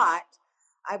taught,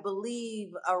 I believe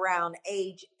around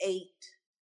age 8,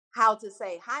 how to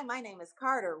say, "Hi, my name is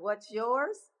Carter. What's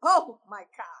yours?" Oh my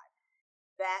God.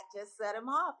 That just set him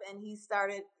off, and he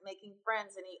started making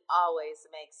friends, and he always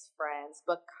makes friends.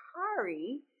 But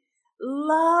Kari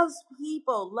loves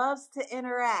people, loves to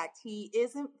interact. He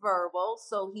isn't verbal,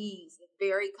 so he's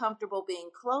very comfortable being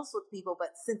close with people.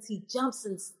 But since he jumps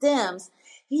and stems,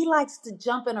 he likes to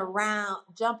jump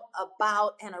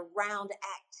about and around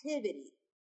activity.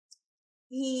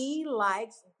 He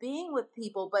likes being with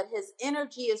people, but his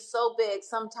energy is so big.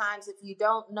 Sometimes if you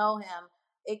don't know him,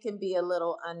 it can be a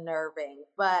little unnerving.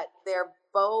 But they're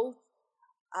both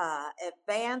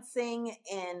advancing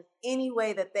in any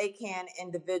way that they can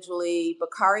individually.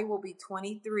 Bakari will be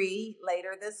 23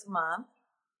 later this month,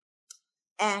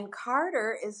 and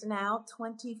Carter is now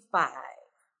 25.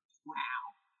 Wow.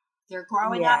 They're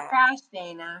growing up fast,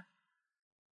 Dana.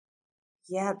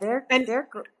 Yeah, they're and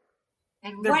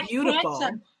they're beautiful.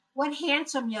 What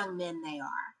handsome young men they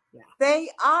are. Yeah. They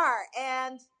are.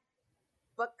 And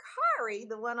Bakari,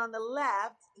 the one on the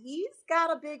left, he's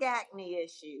got a big acne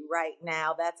issue right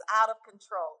now that's out of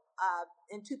control.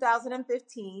 In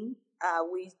 2015,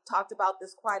 we talked about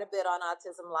this quite a bit on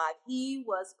Autism Live. He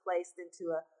was placed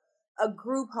into a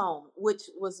group home, which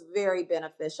was very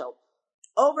beneficial.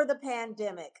 Over the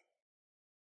pandemic,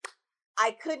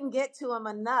 I couldn't get to him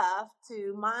enough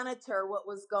to monitor what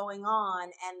was going on,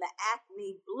 and the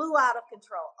acne blew out of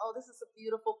control. Oh, this is a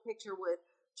beautiful picture with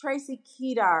Tracy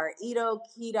Kedar, Ito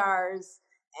Kedar's,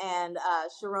 and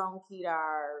Sharon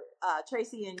Kedar,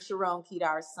 Tracy and Sharon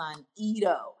Kedar's son,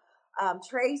 Ito.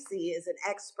 Tracy is an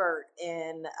expert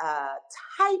in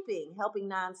typing, helping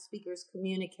non-speakers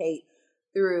communicate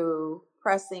through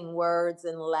pressing words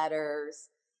and letters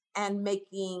and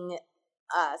making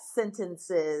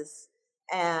sentences.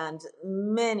 And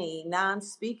many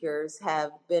non-speakers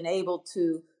have been able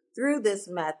to, through this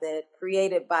method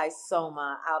created by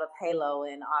Soma out of Halo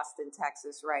in Austin,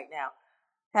 Texas right now,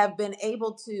 have been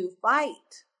able to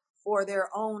fight for their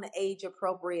own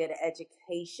age-appropriate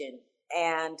education.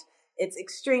 And it's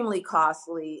extremely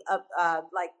costly,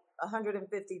 like $150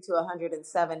 to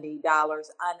 $170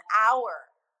 an hour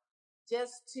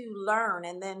just to learn.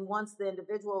 And then once the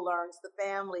individual learns, the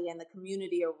family and the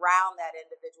community around that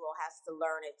individual has to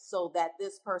learn it so that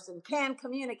this person can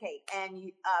communicate.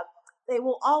 And they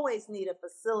will always need a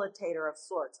facilitator of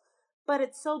sorts. But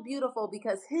it's so beautiful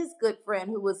because his good friend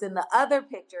who was in the other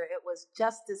picture, it was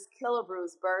Justice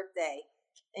Killebrew's birthday.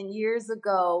 And years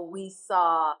ago, we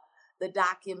saw the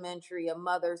documentary A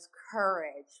Mother's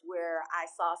Courage, where I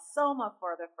saw Soma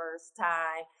for the first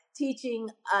time, teaching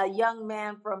a young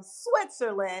man from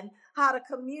Switzerland how to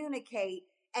communicate,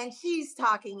 and she's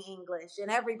talking English, and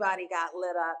everybody got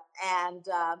lit up, and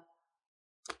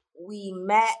we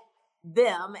met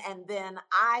them, and then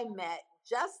I met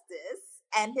Justice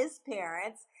and his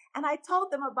parents, and I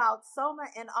told them about Soma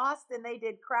in Austin. They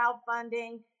did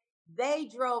crowdfunding. They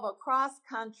drove across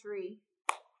country.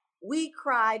 We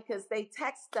cried because they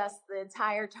texted us the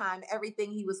entire time,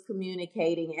 everything he was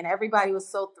communicating, and everybody was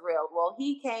so thrilled. Well,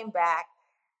 he came back.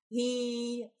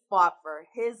 He fought for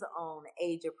his own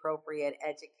age-appropriate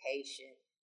education.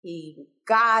 He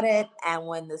got it, and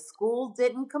when the school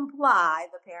didn't comply,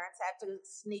 the parents had to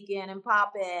sneak in and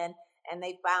pop in, and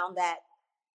they found that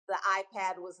the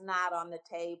iPad was not on the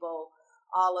table.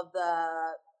 All of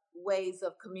the ways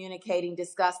of communicating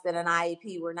discussed in an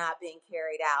IEP were not being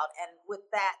carried out. And with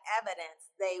that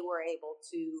evidence, they were able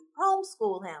to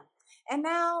homeschool him. And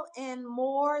now in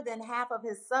more than half of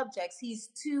his subjects, he's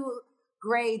 2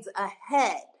 grades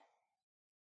ahead.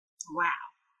 Wow.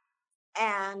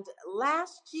 And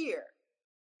last year,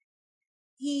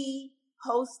 he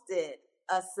hosted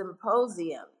a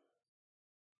symposium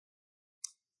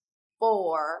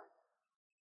for,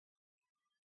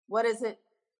 what is it?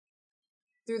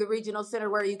 Through the regional center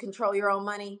where you control your own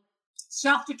money?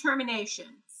 Self-determination.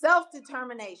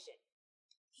 Self-determination.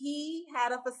 He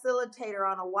had a facilitator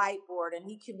on a whiteboard, and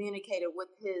he communicated with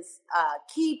his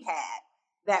keypad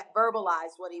that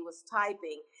verbalized what he was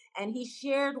typing. And he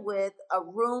shared with a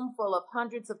room full of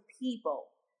hundreds of people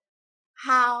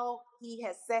how he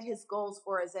has set his goals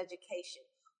for his education,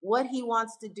 what he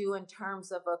wants to do in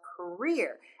terms of a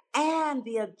career, and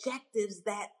the objectives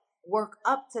that work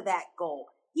up to that goal.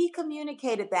 He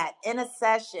communicated that in a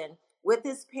session with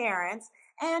his parents.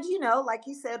 And, like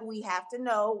you said, we have to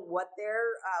know what their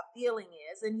feeling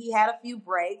is. And he had a few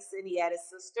breaks, and he had his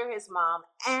sister, his mom,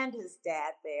 and his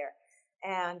dad there.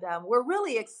 And we're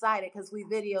really excited because we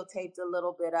videotaped a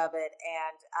little bit of it,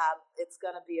 and it's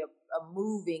going to be a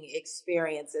moving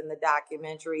experience in the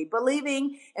documentary,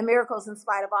 Believing in Miracles in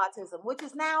Spite of Autism, which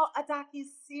is now a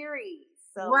docuseries.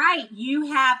 So, right.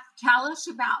 Tell us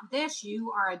about this.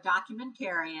 You are a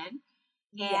documentarian,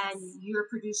 and you're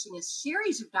producing a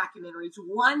series of documentaries.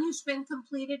 One has been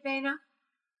completed, Dana?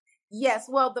 Yes.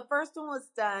 Well, the first one was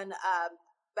done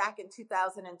back in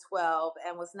 2012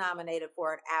 and was nominated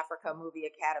for an Africa Movie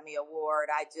Academy Award.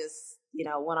 I just,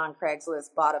 went on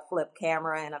Craigslist, bought a flip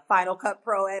camera and a Final Cut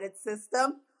Pro edit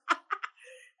system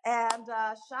and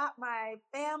shot my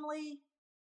family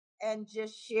and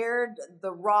just shared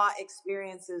the raw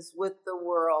experiences with the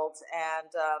world.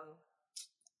 And,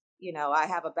 I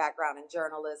have a background in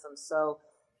journalism, so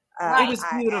it was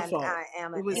beautiful. I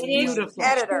am an beautiful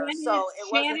editor, so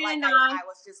it wasn't like I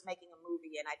was just making a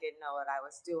movie and I didn't know what I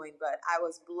was doing, but I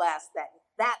was blessed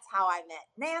that's how I met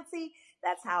Nancy,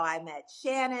 that's how I met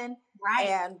Shannon, right?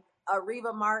 And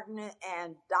Areva Martin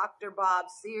and Dr. Bob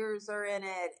Sears are in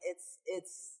it.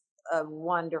 It's a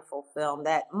wonderful film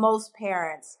that most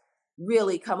parents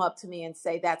really come up to me and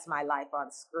say, that's my life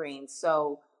on screen.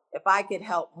 So if I could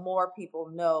help more people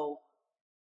know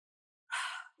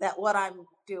that what I'm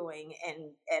doing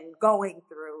and going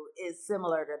through is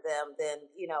similar to them, then,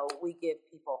 we give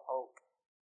people hope.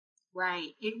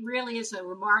 Right. It really is a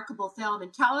remarkable film.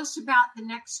 And tell us about the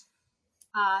next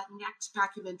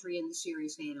documentary in the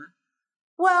series, Dana.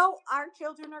 Well, our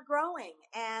children are growing,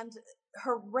 and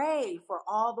hooray for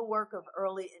all the work of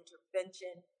early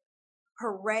intervention.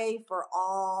 Hooray for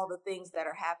all the things that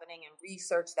are happening in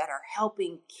research that are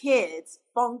helping kids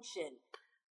function.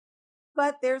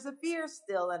 But there's a fear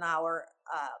still in our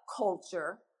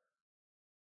culture.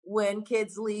 When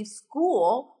kids leave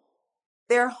school,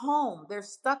 they're home. They're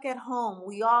stuck at home.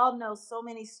 We all know so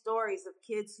many stories of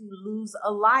kids who lose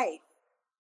a life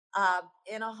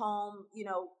in a home,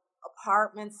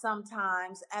 apartment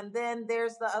sometimes. And then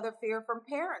there's the other fear from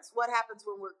parents. What happens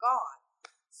when we're gone?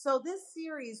 So this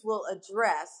series will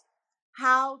address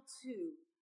how to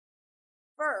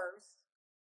first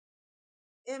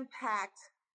impact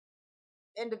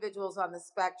individuals on the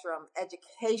spectrum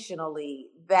educationally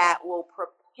that will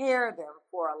prepare them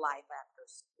for a life after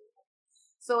school.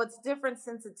 So it's different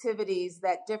sensitivities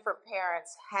that different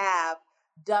parents have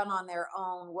done on their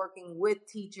own, working with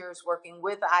teachers, working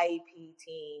with IEP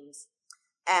teams,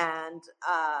 and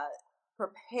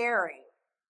preparing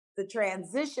the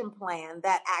transition plan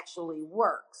that actually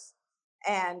works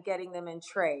and getting them in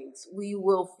trades. We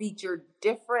will feature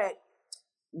different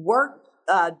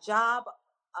job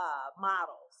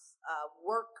models,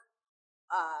 work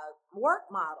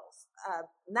models.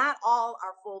 Not all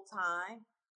are full-time.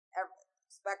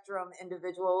 Spectrum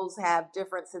individuals have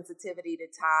different sensitivity to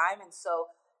time. And so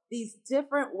these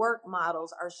different work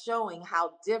models are showing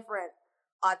how different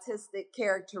autistic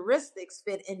characteristics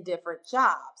fit in different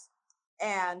jobs.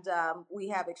 And we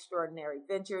have Extraordinary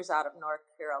Ventures out of North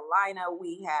Carolina.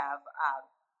 We have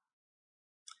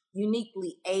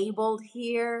Uniquely Abled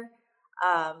here,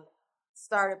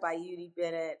 started by Udi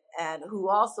Bennett, and who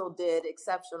also did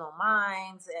Exceptional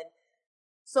Minds. And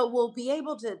so we'll be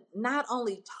able to not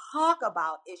only talk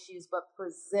about issues, but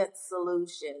present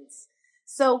solutions.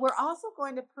 So we're also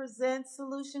going to present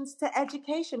solutions to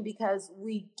education, because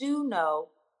we do know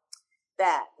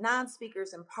that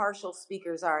non-speakers and partial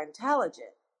speakers are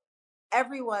intelligent.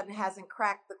 Everyone hasn't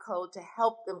cracked the code to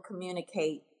help them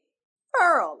communicate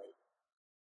thoroughly.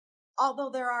 Although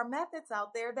there are methods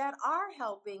out there that are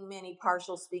helping many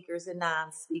partial speakers and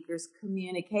non-speakers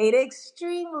communicate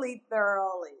extremely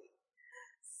thoroughly.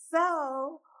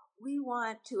 So we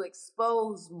want to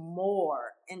expose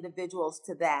more individuals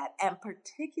to that, and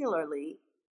particularly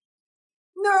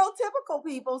neurotypical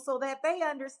people, so that they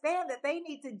understand that they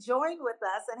need to join with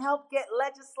us and help get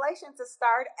legislation to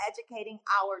start educating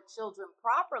our children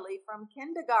properly from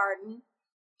kindergarten.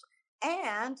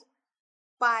 And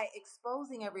by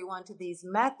exposing everyone to these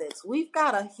methods, we've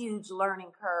got a huge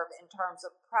learning curve in terms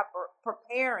of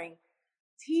preparing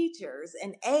teachers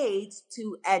and aides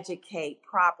to educate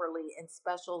properly in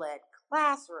special ed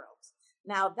classrooms.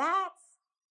 Now that's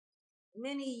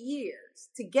many years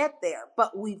to get there,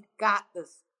 but we've got to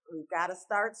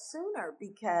start sooner,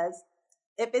 because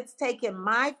if it's taken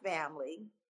my family,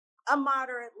 a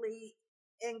moderately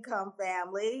income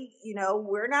family,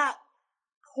 we're not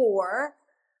poor,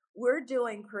 we're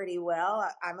doing pretty well.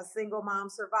 I'm a single mom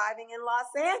surviving in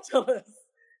Los Angeles.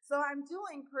 So I'm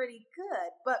doing pretty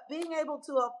good. But being able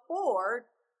to afford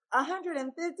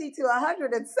 $150 to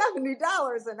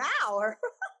 $170 an hour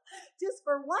just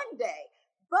for one day.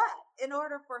 But in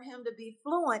order for him to be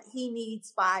fluent, he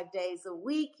needs 5 days a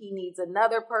week. He needs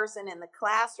another person in the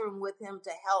classroom with him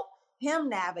to help him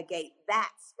navigate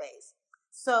that space.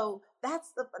 So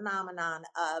that's the phenomenon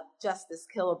of Justice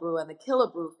Killebrew and the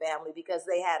Killebrew family, because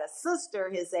they had a sister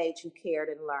his age who cared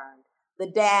and learned. The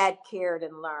dad cared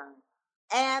and learned.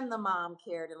 And the mom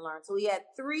cared and learned. So he had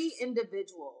 3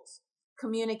 individuals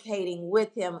communicating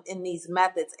with him in these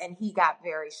methods, and he got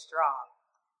very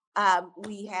strong.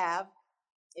 We have,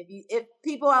 if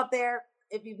people out there,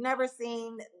 if you've never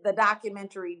seen the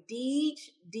documentary Deej,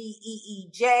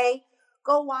 Deej,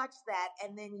 go watch that,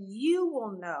 and then you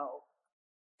will know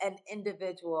an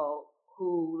individual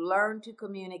who learned to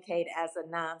communicate as a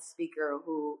non-speaker,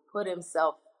 who put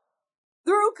himself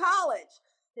through college.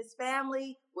 His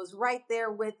family was right there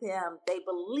with him. They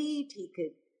believed he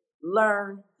could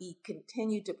learn. He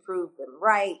continued to prove them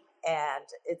right, and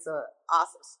it's an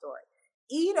awesome story.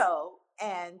 Ito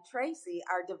and Tracy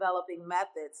are developing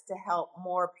methods to help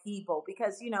more people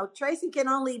because, Tracy can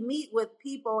only meet with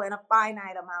people in a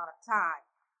finite amount of time.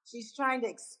 She's trying to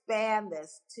expand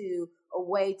this to a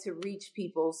way to reach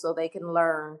people so they can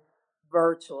learn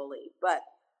virtually. But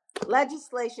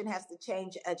legislation has to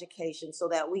change education so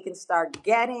that we can start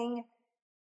getting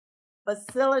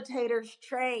facilitators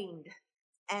trained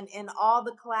and in all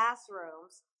the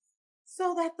classrooms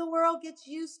so that the world gets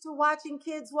used to watching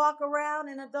kids walk around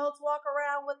and adults walk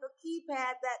around with a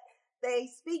keypad that they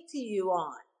speak to you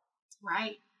on.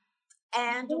 Right.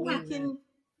 And we can,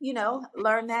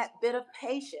 learn that bit of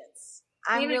patience.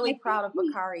 I'm really proud of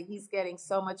Bakari. He's getting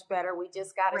so much better. We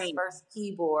just got his first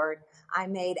keyboard. I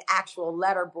made actual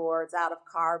letter boards out of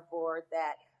cardboard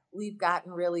that we've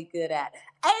gotten really good at.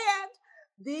 And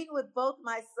being with both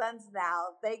my sons now,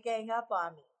 they gang up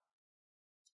on me.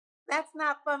 That's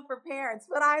not fun for parents,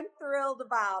 but I'm thrilled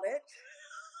about it.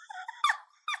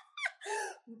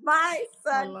 My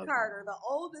son Carter, the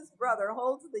oldest brother,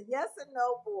 holds the yes and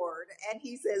no board, and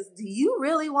he says, "Do you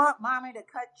really want mommy to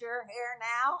cut your hair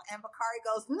now?" And Bakari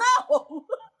goes, "No."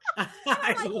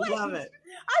 I love it.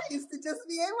 I used to just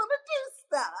be able to do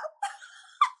stuff.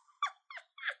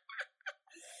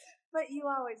 But you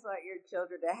always want your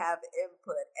children to have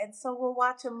input. And so we'll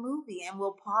watch a movie and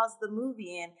we'll pause the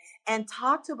movie and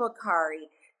talk to Bakari.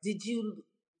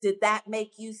 Did that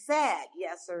make you sad?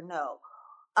 Yes or no?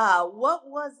 What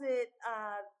was it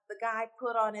the guy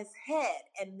put on his head?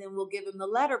 And then we'll give him the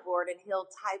letterboard and he'll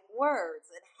type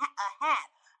words and a hat,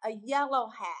 a yellow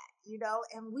hat,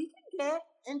 and we can get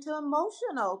into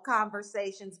emotional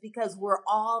conversations because we're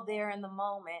all there in the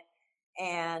moment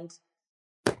and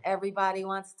everybody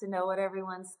wants to know what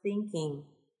everyone's thinking.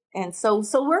 And so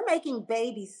we're making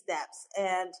baby steps.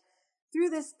 And through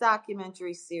this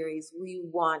documentary series, we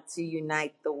want to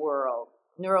unite the world,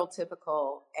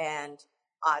 neurotypical and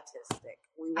autistic.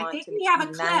 We want to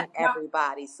unite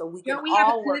everybody so we can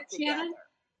all work together.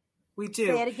 We do.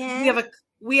 Say it again.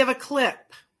 We have a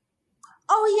clip.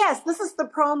 Oh, yes. This is the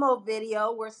promo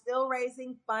video. We're still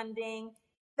raising funding.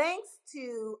 Thanks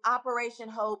to Operation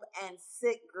Hope and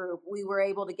SIT Group, we were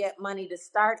able to get money to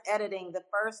start editing the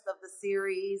first of the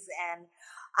series. And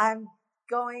I'm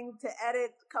going to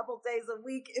edit a couple days a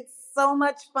week. It's so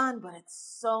much fun, but it's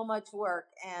so much work.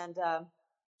 And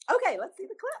okay, let's see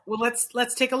the clip. Well,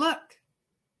 let's take a look.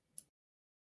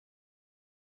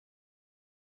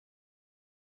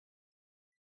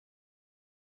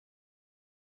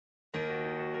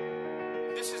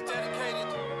 This is dedicated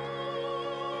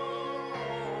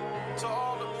to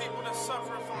all the people that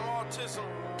suffer from autism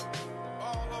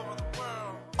all over the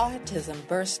world. Autism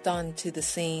burst onto the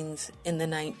scenes in the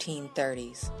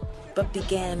 1930s, but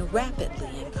began rapidly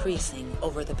increasing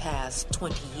over the past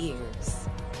 20 years.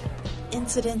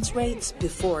 Incidence rates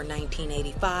before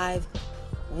 1985,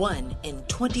 1 in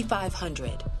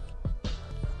 2,500.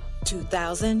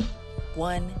 2000,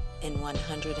 1 in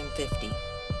 150.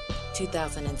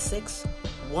 2006,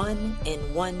 1 in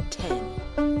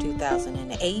 110.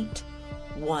 2008,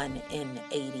 1 in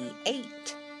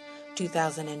 88.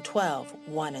 2012,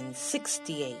 1 in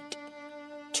 68.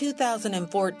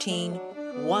 2014,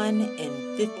 1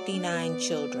 in 59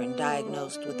 children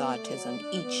diagnosed with autism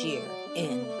each year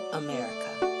in America,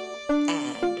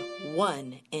 and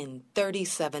 1 in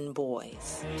 37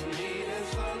 boys.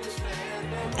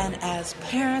 And as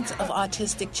parents of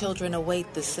autistic children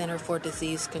await the Center for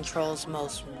Disease Control's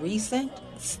most recent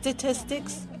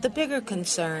statistics, the bigger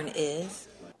concern is,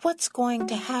 what's going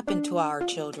to happen to our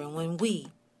children when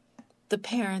we, the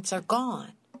parents, are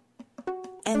gone?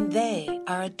 And they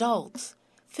are adults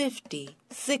 50,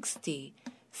 60,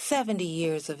 70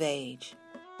 years of age.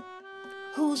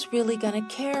 Who's really going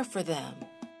to care for them?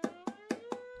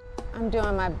 I'm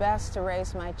doing my best to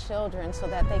raise my children so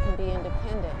that they can be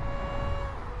independent.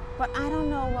 But I don't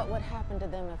know what would happen to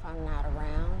them if I'm not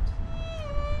around.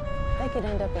 They could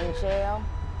end up in jail.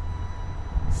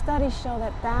 Studies show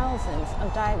that thousands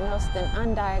of diagnosed and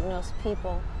undiagnosed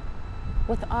people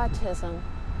with autism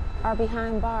are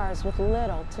behind bars with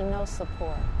little to no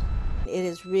support. It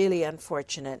is really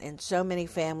unfortunate in so many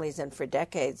families, and for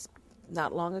decades,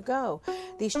 not long ago,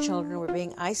 these children were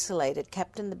being isolated,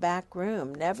 kept in the back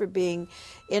room, never being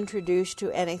introduced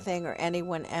to anything or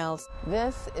anyone else.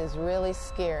 This is really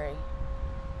scary.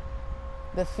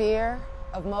 The fear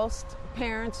of most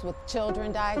parents with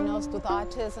children diagnosed with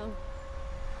autism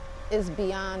is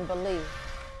beyond belief.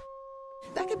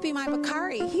 That could be my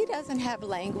Bakari. He doesn't have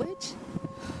language.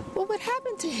 What would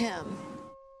happen to him?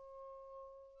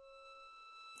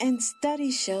 And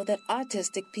studies show that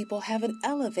autistic people have an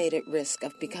elevated risk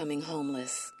of becoming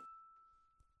homeless.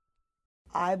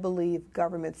 I believe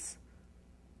government's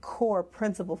core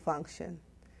principal function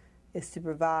is to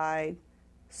provide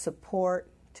support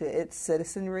to its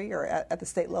citizenry, or at the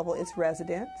state level, its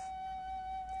residents,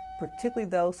 particularly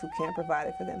those who can't provide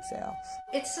it for themselves.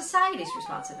 It's society's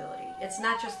responsibility. It's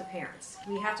not just the parents.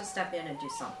 We have to step in and do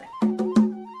something.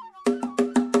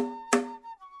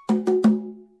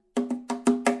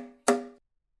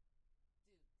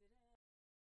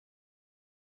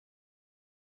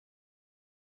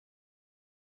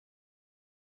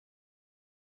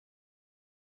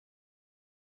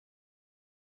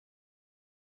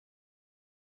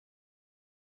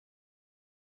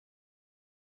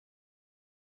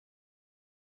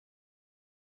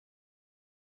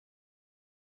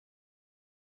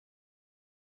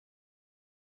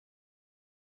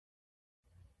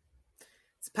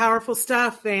 It's powerful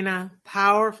stuff, Vena.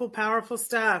 Powerful, powerful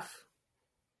stuff.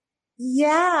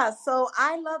 Yeah, so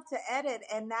I love to edit,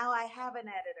 and now I have an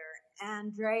editor,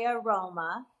 Andrea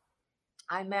Roma.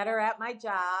 I met her at my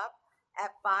job at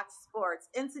Fox Sports.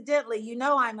 Incidentally, you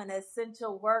know I'm an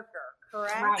essential worker,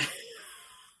 correct? Right.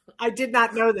 I did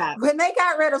not know that. When they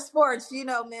got rid of sports, you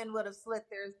know, men would have slit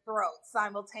their throats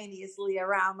simultaneously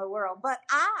around the world. But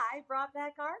I brought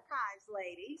back archives,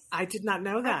 ladies. I did not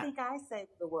know that. I think I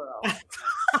saved the world.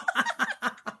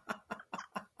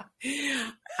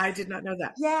 I did not know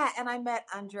that. Yeah, and I met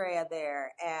Andrea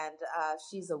there, and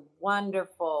she's a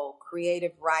wonderful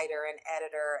creative writer and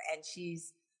editor, and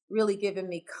she's really given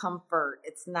me comfort.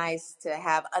 It's nice to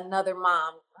have another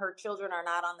mom. Her children are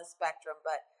not on the spectrum,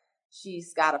 but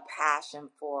she's got a passion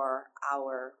for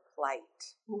our plight.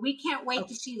 Well, we can't wait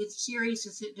to see the series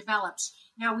as it develops.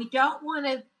 Now, we don't want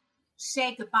to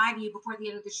say goodbye to you before the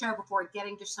end of the show, before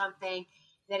getting to something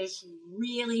that is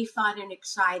really fun and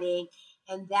exciting,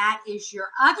 and that is your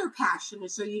other passion.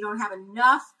 And so you don't have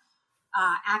enough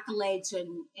accolades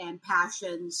and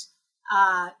passions.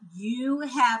 You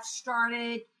have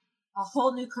started a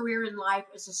whole new career in life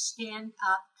as a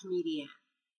stand-up comedian.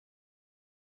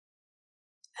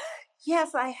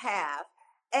 Yes, I have.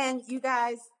 And you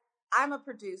guys, I'm a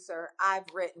producer. I've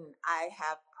written. I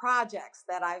have projects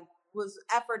that I was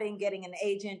efforting getting an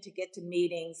agent to get to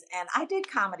meetings. And I did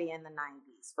comedy in the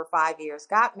 90s for 5 years,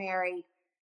 got married,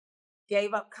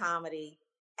 gave up comedy,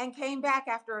 and came back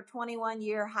after a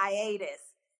 21-year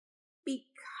hiatus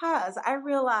because I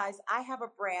realized I have a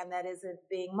brand that isn't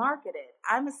being marketed.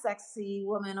 I'm a sexy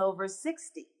woman over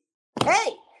 60.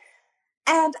 Hey!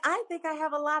 And I think I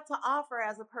have a lot to offer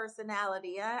as a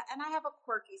personality, and I have a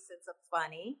quirky sense of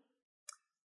funny.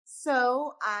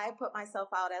 So I put myself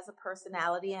out as a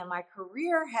personality, and my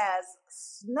career has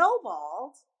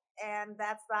snowballed, and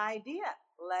that's the idea.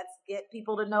 Let's get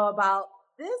people to know about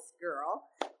this girl.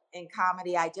 In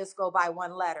comedy, I just go by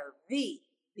one letter, V,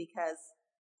 because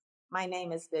my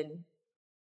name has been,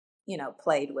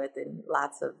 played with in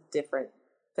lots of different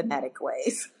phonetic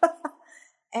ways.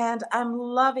 And I'm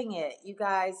loving it. You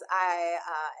guys, I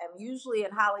am usually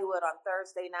in Hollywood on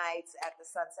Thursday nights at the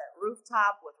Sunset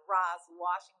Rooftop with Roz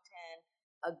Washington,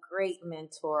 a great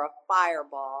mentor, a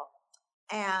fireball.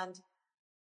 And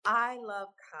I love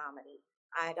comedy.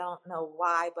 I don't know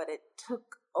why, but it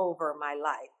took over my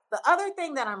life. The other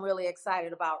thing that I'm really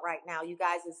excited about right now, you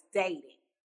guys, is dating.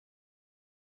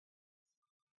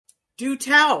 Do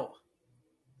tell.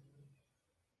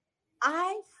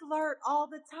 I flirt all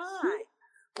the time.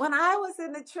 When I was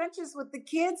in the trenches with the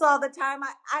kids all the time,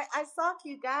 I saw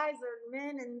cute guys or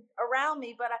men around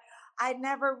me, but I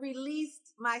never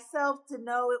released myself to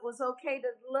know it was okay to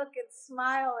look and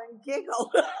smile and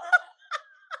giggle.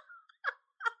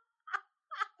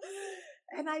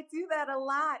 And I do that a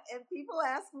lot. And people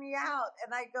ask me out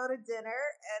and I go to dinner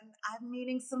and I'm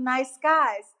meeting some nice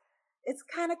guys. It's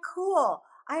kind of cool.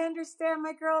 I understand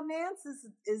my girl Nance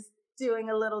is doing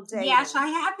a little dating. Yes, I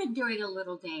have been doing a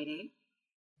little dating.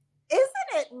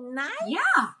 Isn't it nice?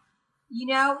 Yeah. You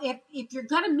know, if you're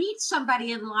going to meet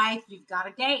somebody in life, you've got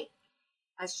to date.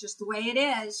 That's just the way it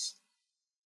is.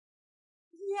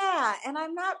 Yeah, and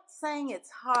I'm not saying it's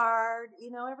hard.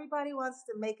 You know, everybody wants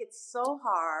to make it so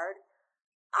hard.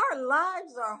 Our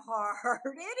lives are hard.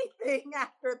 Anything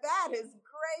after that is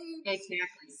great.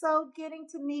 Exactly. So getting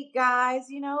to meet guys,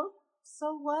 you know,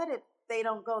 so what if they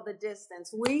don't go the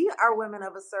distance? We are women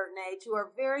of a certain age who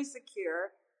are very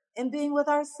secure in being with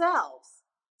ourselves.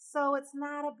 So it's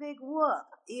not a big whoop,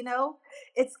 you know?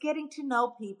 It's getting to know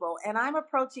people. And I'm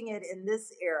approaching it in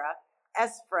this era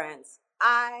as friends.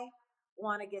 I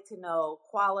want to get to know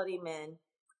quality men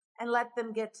and let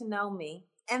them get to know me.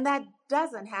 And that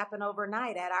doesn't happen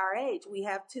overnight at our age. We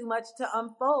have too much to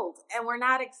unfold and we're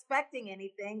not expecting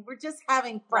anything. We're just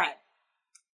having fun. Right.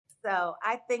 So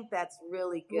I think that's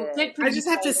really good. Well, good for I you, just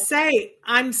have to say,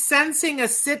 I'm sensing a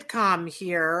sitcom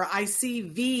here. I see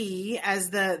V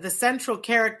as the central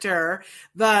character,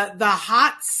 the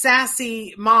hot,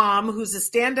 sassy mom who's a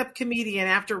stand-up comedian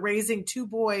after raising two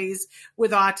boys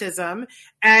with autism.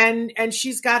 And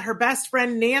she's got her best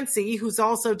friend, Nancy, who's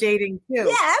also dating too.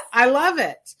 Yes. I love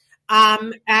it.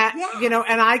 You know,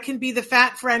 and I can be the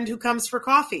fat friend who comes for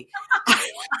coffee.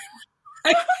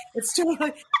 It's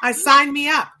totally, sign me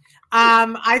up.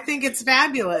 I think it's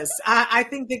fabulous. I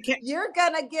think that you're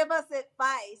gonna give us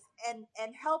advice and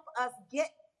help us get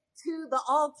to the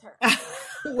altar.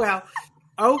 Well,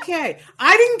 okay.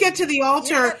 I didn't get to the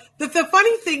altar. Yeah. The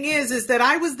funny thing is that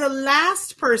I was the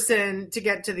last person to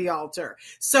get to the altar.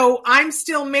 So I'm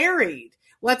still married.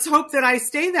 Let's hope that I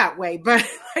stay that way. But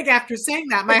like after saying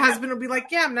that, my husband will be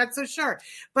like, yeah, I'm not so sure.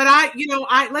 But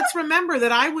let's remember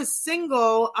that I was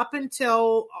single up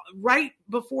until right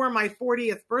before my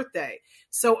 40th birthday.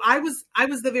 So I was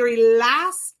the very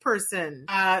last person.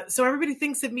 So everybody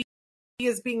thinks of me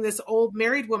as being this old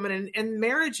married woman, and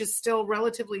marriage is still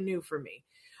relatively new for me.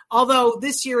 Although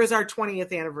this year is our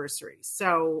 20th anniversary.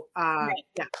 So, right.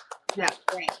 Yeah.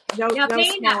 Right. No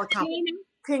small accomplishment.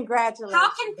 Congratulations. How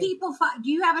can people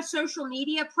do you have a social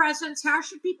media presence? How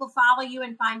should people follow you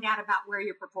and find out about where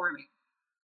you're performing?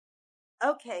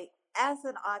 Okay, as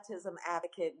an autism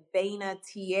advocate, Vana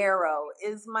Thiero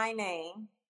is my name.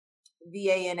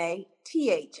 VanaThiero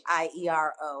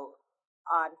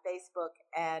on Facebook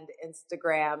and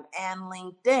Instagram and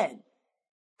LinkedIn.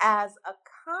 As a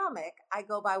comic, I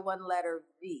go by one letter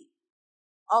V.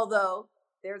 Although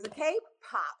there's a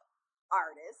K-pop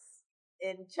artist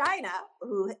in China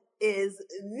who is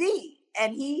V,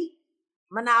 and he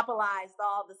monopolized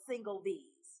all the single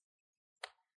V's.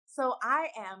 So I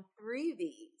am 3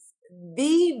 V's.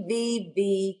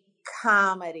 VVV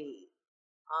Comedy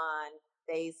on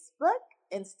Facebook,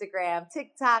 Instagram,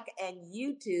 TikTok, and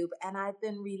YouTube. And I've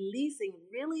been releasing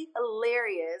really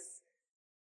hilarious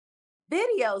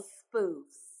video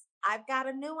spoofs. I've got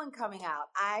a new one coming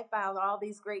out. I found all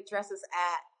these great dresses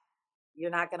at, you're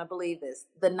not going to believe this,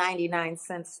 the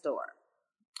 99-cent store.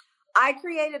 I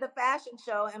created a fashion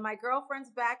show in my girlfriend's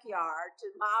backyard to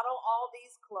model all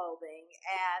these clothing,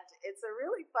 and it's a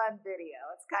really fun video.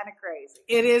 It's kind of crazy.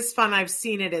 It is fun. I've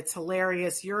seen it. It's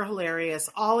hilarious. You're hilarious.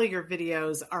 All of your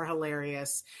videos are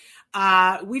hilarious.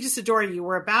 We just adore you.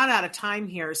 We're about out of time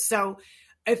here. So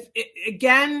look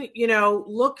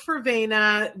for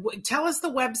Vana. Tell us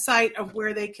the website of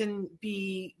where they can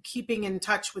be keeping in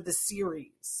touch with the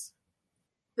series.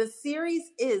 The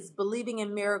series is Believing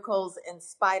in Miracles in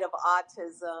Spite of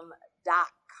Autism.com.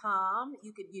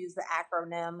 You could use the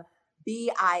acronym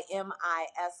BIMISOA.com.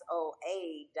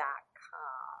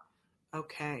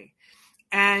 Okay.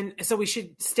 And so we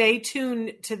should stay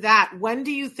tuned to that. When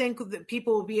do you think that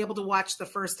people will be able to watch the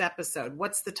first episode?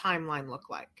 What's the timeline look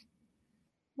like?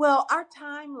 Well, our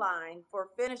timeline for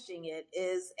finishing it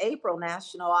is April,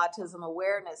 National Autism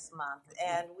Awareness Month,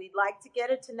 and we'd like to get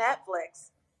it to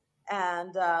Netflix.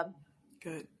 And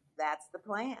good. That's the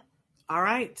plan. All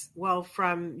right. Well,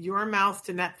 from your mouth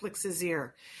to Netflix's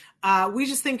ear. We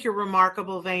just think you're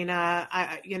remarkable, Vana.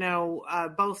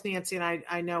 Both Nancy and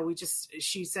I know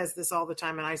she says this all the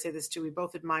time, and I say this too. We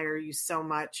both admire you so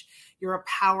much. You're a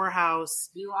powerhouse.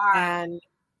 You are. And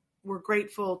we're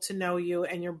grateful to know you,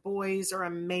 and your boys are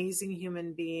amazing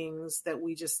human beings that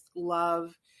we just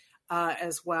love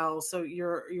as well. So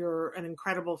you're an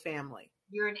incredible family.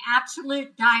 You're an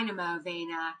absolute dynamo,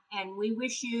 Vana, and we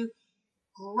wish you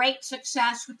great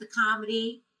success with the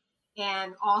comedy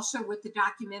and also with the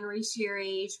documentary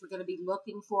series. We're going to be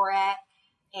looking for it.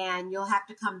 and you'll have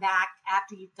to come back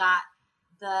after you've got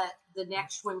the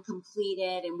next one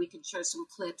completed, and we can show some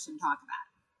clips and talk about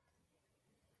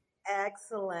it.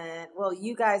 Excellent. Well,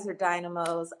 you guys are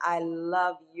dynamos. I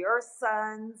love your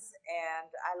sons, and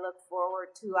I look forward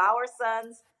to our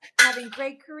sons having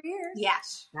great careers.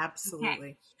 Yes. Absolutely.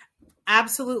 Okay.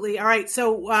 Absolutely. All right.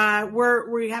 So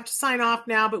we have to sign off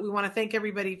now, but we want to thank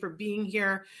everybody for being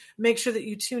here. Make sure that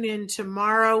you tune in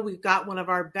tomorrow. We've got one of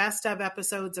our best of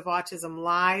episodes of Autism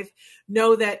Live.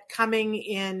 Know that coming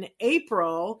in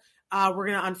April,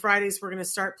 on Fridays, we're going to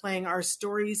start playing our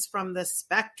Stories from the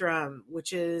Spectrum,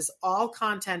 which is all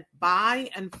content by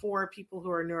and for people who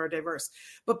are neurodiverse.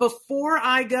 But before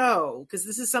I go, because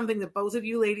this is something that both of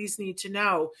you ladies need to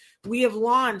know, we have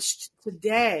launched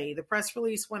today, the press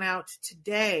release went out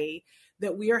today,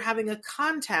 that we are having a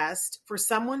contest for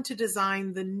someone to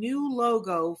design the new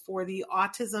logo for the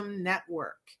Autism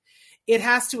Network. It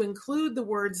has to include the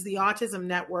words the Autism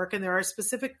Network, and there are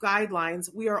specific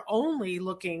guidelines. We are only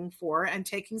looking for and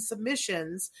taking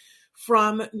submissions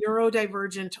from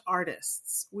neurodivergent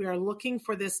artists. We are looking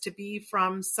for this to be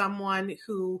from someone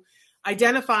who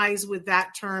identifies with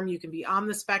that term. You can be on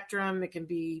the spectrum. It can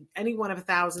be any one of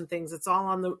 1,000 things. It's all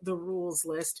on the rules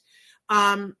list.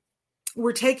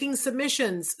 We're taking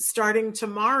submissions starting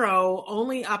tomorrow,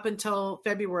 only up until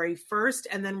February 1st,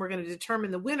 and then we're going to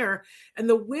determine the winner, and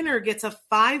the winner gets a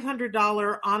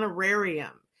 $500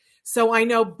 honorarium. So I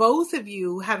know both of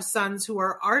you have sons who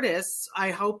are artists.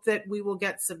 I hope that we will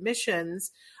get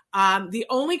submissions. The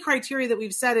only criteria that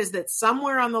we've said is that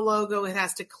somewhere on the logo, it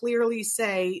has to clearly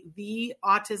say the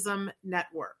Autism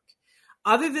Network.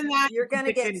 Other than that, you're going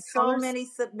to get so many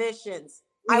submissions.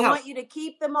 I want you to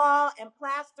keep them all and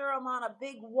plaster them on a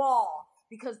big wall,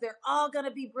 because they're all going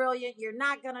to be brilliant. You're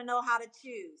not going to know how to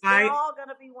choose. They're all going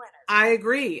to be winners. I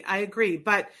agree.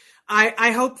 But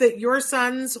I hope that your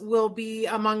sons will be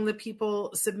among the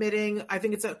people submitting. I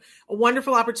think it's a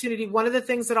wonderful opportunity. One of the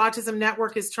things that Autism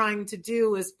Network is trying to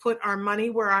do is put our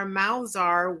money where our mouths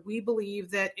are. We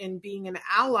believe that in being an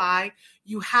ally,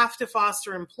 you have to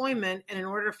foster employment. And in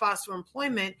order to foster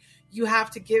employment, you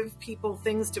have to give people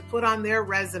things to put on their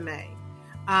resume.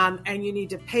 And you need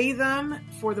to pay them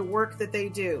for the work that they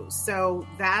do. So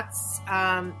that's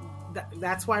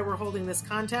why we're holding this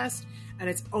contest, and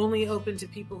it's only open to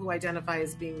people who identify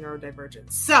as being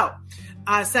neurodivergent. So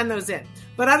send those in.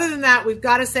 But other than that, we've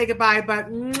got to say goodbye.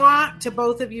 But mwah, to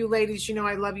both of you ladies, you know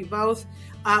I love you both.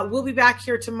 We'll be back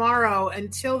here tomorrow.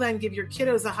 Until then, give your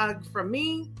kiddos a hug from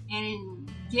me.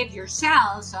 And give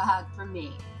yourselves a hug from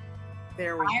me.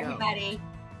 There we go. Bye, everybody.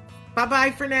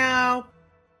 Bye-bye for now.